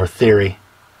or theory,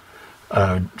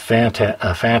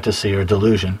 fantasy or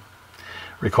delusion.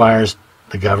 Requires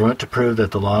the government to prove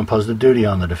that the law imposed a duty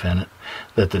on the defendant,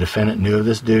 that the defendant knew of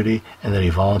this duty, and that he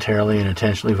voluntarily and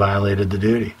intentionally violated the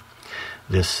duty.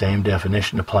 This same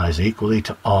definition applies equally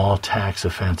to all tax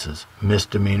offenses,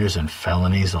 misdemeanors and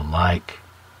felonies alike.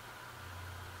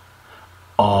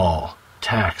 All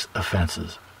tax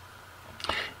offenses.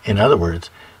 In other words,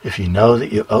 if you know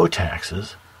that you owe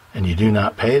taxes and you do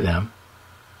not pay them,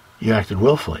 you acted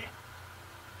willfully.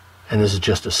 And this is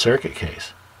just a circuit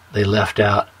case. They left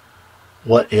out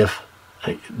what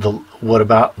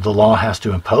about the law has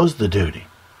to impose the duty.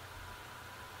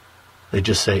 They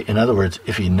just say, in other words,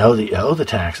 if you know that you owe the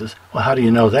taxes, well, how do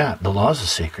you know that? The law's a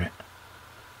secret.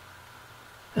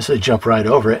 And so they jump right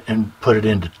over it and put it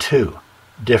into two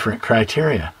different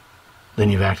criteria.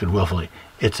 Then you've acted willfully.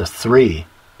 It's a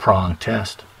three-pronged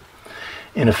test.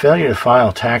 In a failure to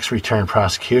file tax return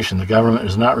prosecution, the government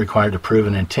is not required to prove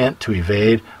an intent to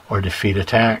evade or defeat a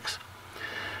tax,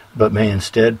 but may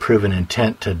instead prove an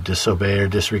intent to disobey or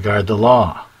disregard the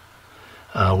law,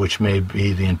 which may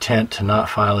be the intent to not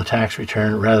file a tax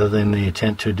return rather than the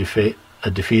intent to defeat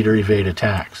or evade a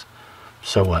tax.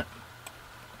 So what?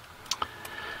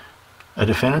 A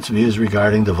defendant's views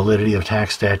regarding the validity of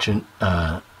tax statute,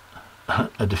 a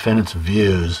defendant's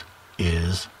views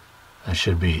is, that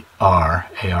should be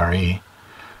A-R-E,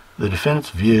 the defendant's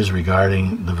views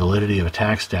regarding the validity of a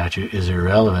tax statute is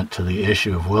irrelevant to the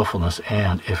issue of willfulness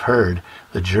and, if heard,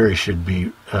 the jury should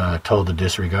be told to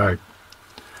disregard.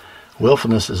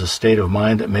 Willfulness is a state of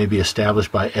mind that may be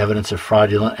established by evidence of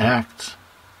fraudulent acts.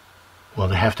 Well,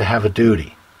 they have to have a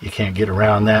duty. You can't get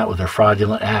around that with their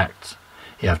fraudulent acts.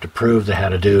 You have to prove they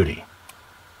had a duty.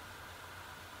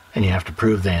 And you have to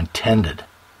prove they intended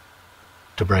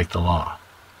to break the law.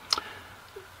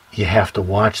 You have to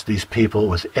watch these people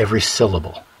with every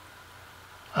syllable.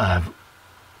 By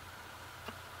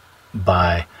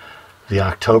the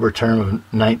October term of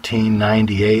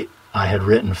 1998, I had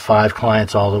written 5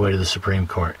 clients all the way to the Supreme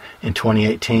Court. In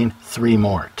 2018, 3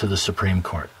 more to the Supreme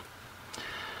Court.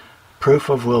 Proof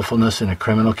of willfulness in a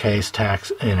criminal tax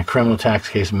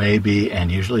case may be,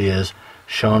 and usually is,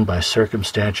 shown by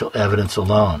circumstantial evidence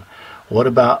alone. What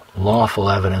about lawful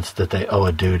evidence that they owe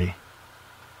a duty?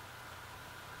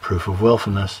 Proof of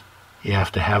willfulness, you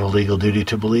have to have a legal duty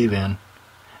to believe in,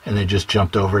 and they just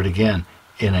jumped over it again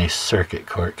in a circuit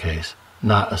court case,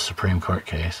 not a Supreme Court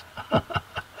case.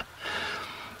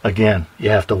 Again, you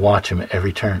have to watch them at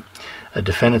every turn. A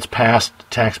defendant's past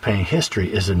tax-paying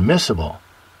history is admissible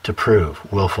to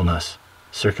prove willfulness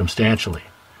circumstantially.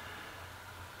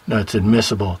 No, it's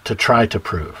admissible to try to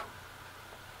prove.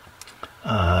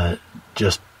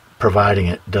 Just providing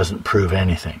it doesn't prove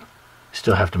anything. You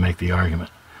still have to make the argument.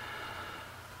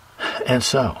 And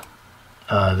so,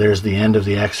 there's the end of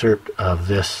the excerpt of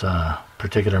this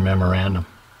particular memorandum.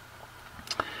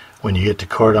 When you get to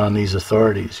court on these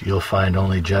authorities, you'll find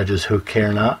only judges who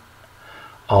care not.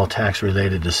 All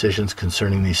tax-related decisions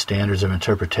concerning these standards of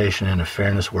interpretation and of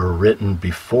fairness were written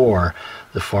before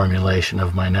the formulation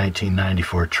of my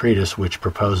 1994 treatise, which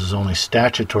proposes only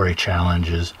statutory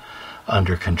challenges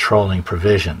under controlling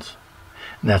provisions.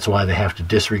 And that's why they have to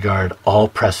disregard all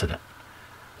precedent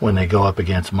when they go up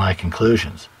against my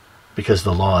conclusions, because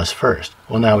the law is first.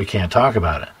 Well, now we can't talk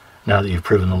about it, now that you've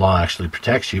proven the law actually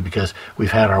protects you, because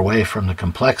we've had our way from the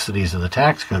complexities of the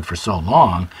tax code for so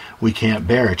long, we can't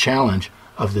bear a challenge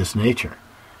of this nature.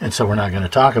 And so we're not going to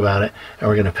talk about it, and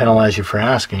we're going to penalize you for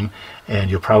asking, and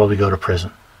you'll probably go to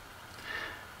prison.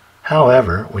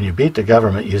 However, when you beat the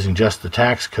government using just the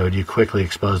tax code, you quickly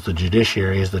expose the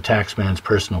judiciary as the taxman's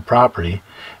personal property,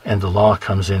 and the law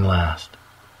comes in last.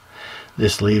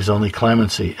 This leaves only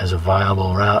clemency as a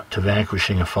viable route to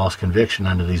vanquishing a false conviction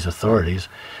under these authorities,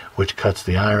 which cuts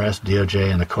the IRS,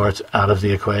 DOJ, and the courts out of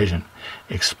the equation.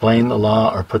 Explain the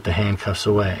law or put the handcuffs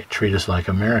away. Treat us like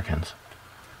Americans.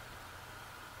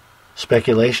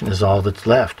 Speculation is all that's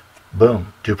left.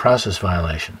 Boom. Due process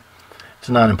violation. It's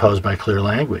not imposed by clear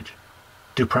language.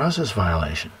 Due process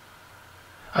violation.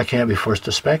 I can't be forced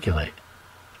to speculate.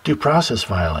 Due process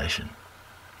violation.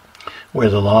 Where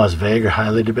the law is vague or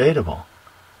highly debatable.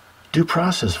 Due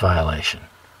process violation.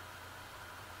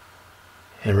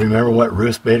 And remember what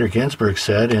Ruth Bader Ginsburg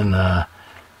said in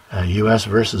U.S.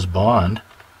 versus Bond.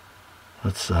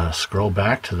 Let's scroll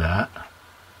back to that.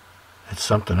 It's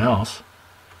something else.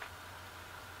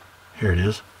 Here it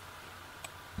is.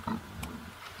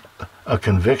 A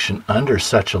conviction under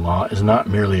such a law is not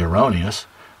merely erroneous,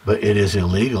 but it is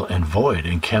illegal and void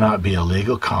and cannot be a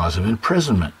legal cause of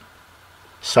imprisonment,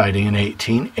 citing an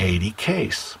 1880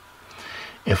 case.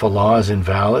 If a law is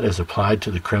invalid as applied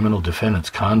to the criminal defendant's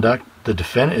conduct, the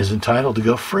defendant is entitled to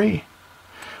go free.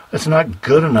 It's not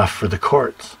good enough for the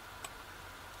courts.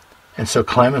 And so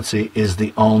clemency is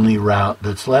the only route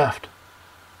that's left.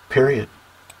 Period.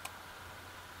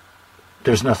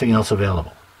 There's nothing else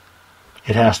available.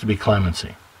 It has to be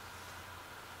clemency.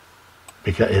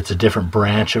 Because it's a different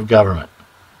branch of government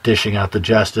dishing out the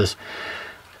justice,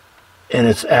 and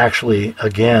it's actually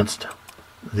against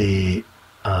the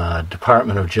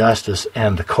Department of Justice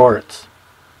and the courts.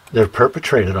 They've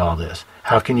perpetrated all this.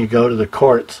 How can you go to the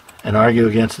courts and argue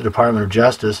against the Department of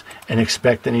Justice and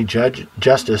expect any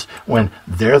justice when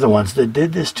they're the ones that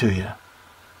did this to you?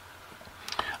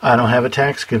 I don't have a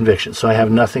tax conviction, so I have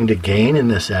nothing to gain in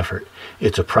this effort.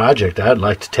 It's a project I'd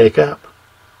like to take up.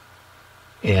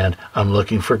 And I'm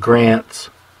looking for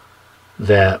grants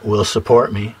that will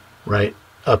support me right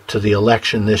up to the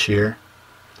election this year,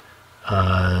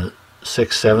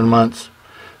 6-7 months,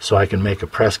 so I can make a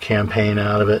press campaign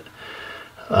out of it,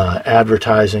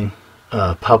 advertising,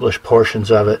 publish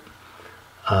portions of it,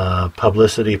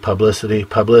 publicity,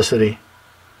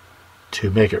 to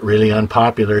make it really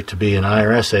unpopular to be an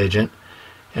IRS agent.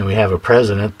 And we have a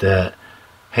president that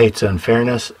hates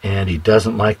unfairness and he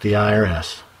doesn't like the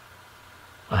IRS.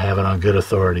 I have it on good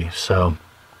authority. So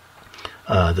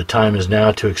the time is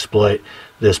now to exploit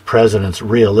this president's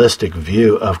realistic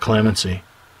view of clemency.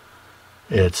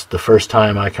 It's the first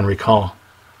time I can recall.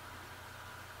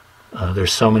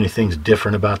 There's so many things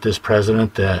different about this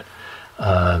president that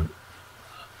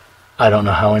I don't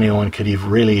know how anyone could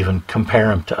really even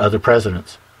compare him to other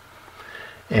presidents.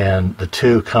 And the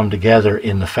two come together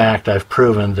in the fact I've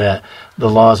proven that the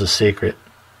law is a secret.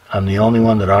 I'm the only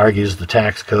one that argues the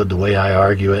tax code the way I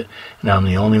argue it, and I'm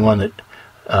the only one that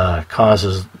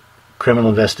causes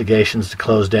criminal investigations to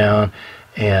close down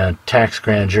and tax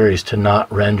grand juries to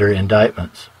not render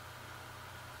indictments.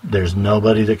 There's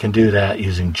nobody that can do that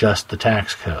using just the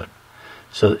tax code.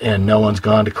 So, and no one's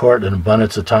gone to court an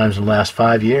abundance of times in the last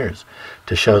 5 years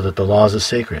to show that the law is a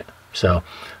secret. So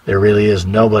there really is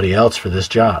nobody else for this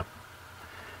job.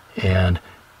 And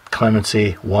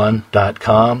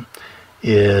clemency1.com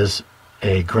is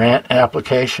a grant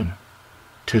application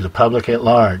to the public at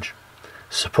large.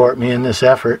 Support me in this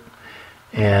effort,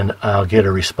 and I'll get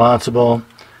a responsible,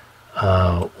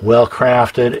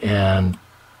 well-crafted, and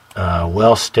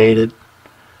well-stated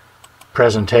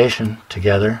presentation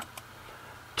together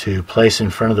to place in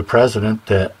front of the president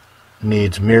that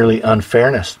needs merely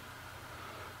unfairness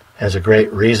as a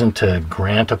great reason to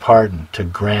grant a pardon, to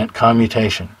grant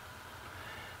commutation.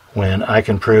 When I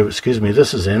can prove,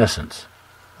 this is innocence.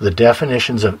 The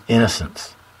definitions of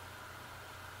innocence.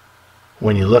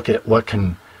 When you look at what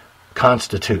can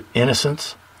constitute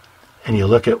innocence, and you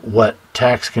look at what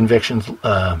tax convictions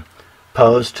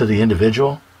pose to the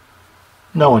individual,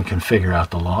 no one can figure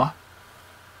out the law.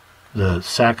 The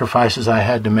sacrifices I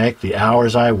had to make, the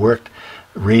hours I worked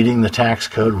reading the tax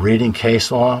code, reading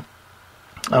case law,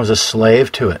 I was a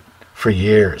slave to it for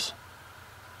years.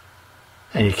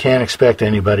 And you can't expect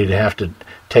anybody to have to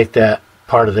take that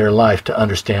part of their life to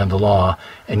understand the law,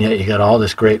 and yet you got all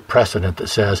this great precedent that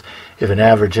says if an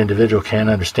average individual can't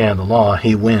understand the law,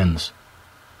 he wins.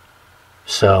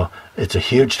 So it's a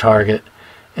huge target,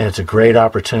 and it's a great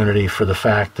opportunity for the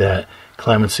fact that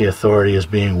clemency authority is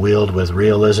being wielded with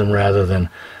realism rather than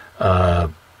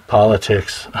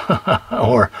politics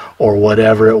or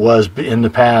whatever it was in the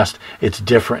past. It's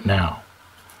different now.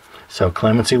 So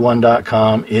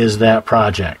clemency1.com is that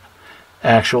project.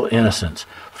 Actual innocence.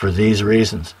 For these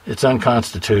reasons, it's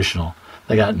unconstitutional.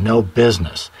 They got no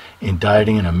business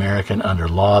indicting an American under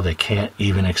law they can't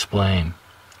even explain.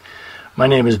 My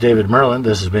name is David Myrland.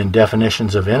 This has been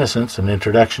Definitions of Innocence, an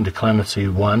introduction to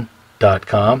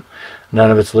clemency1.com.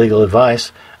 None of it's legal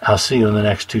advice. I'll see you in the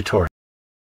next tutorial.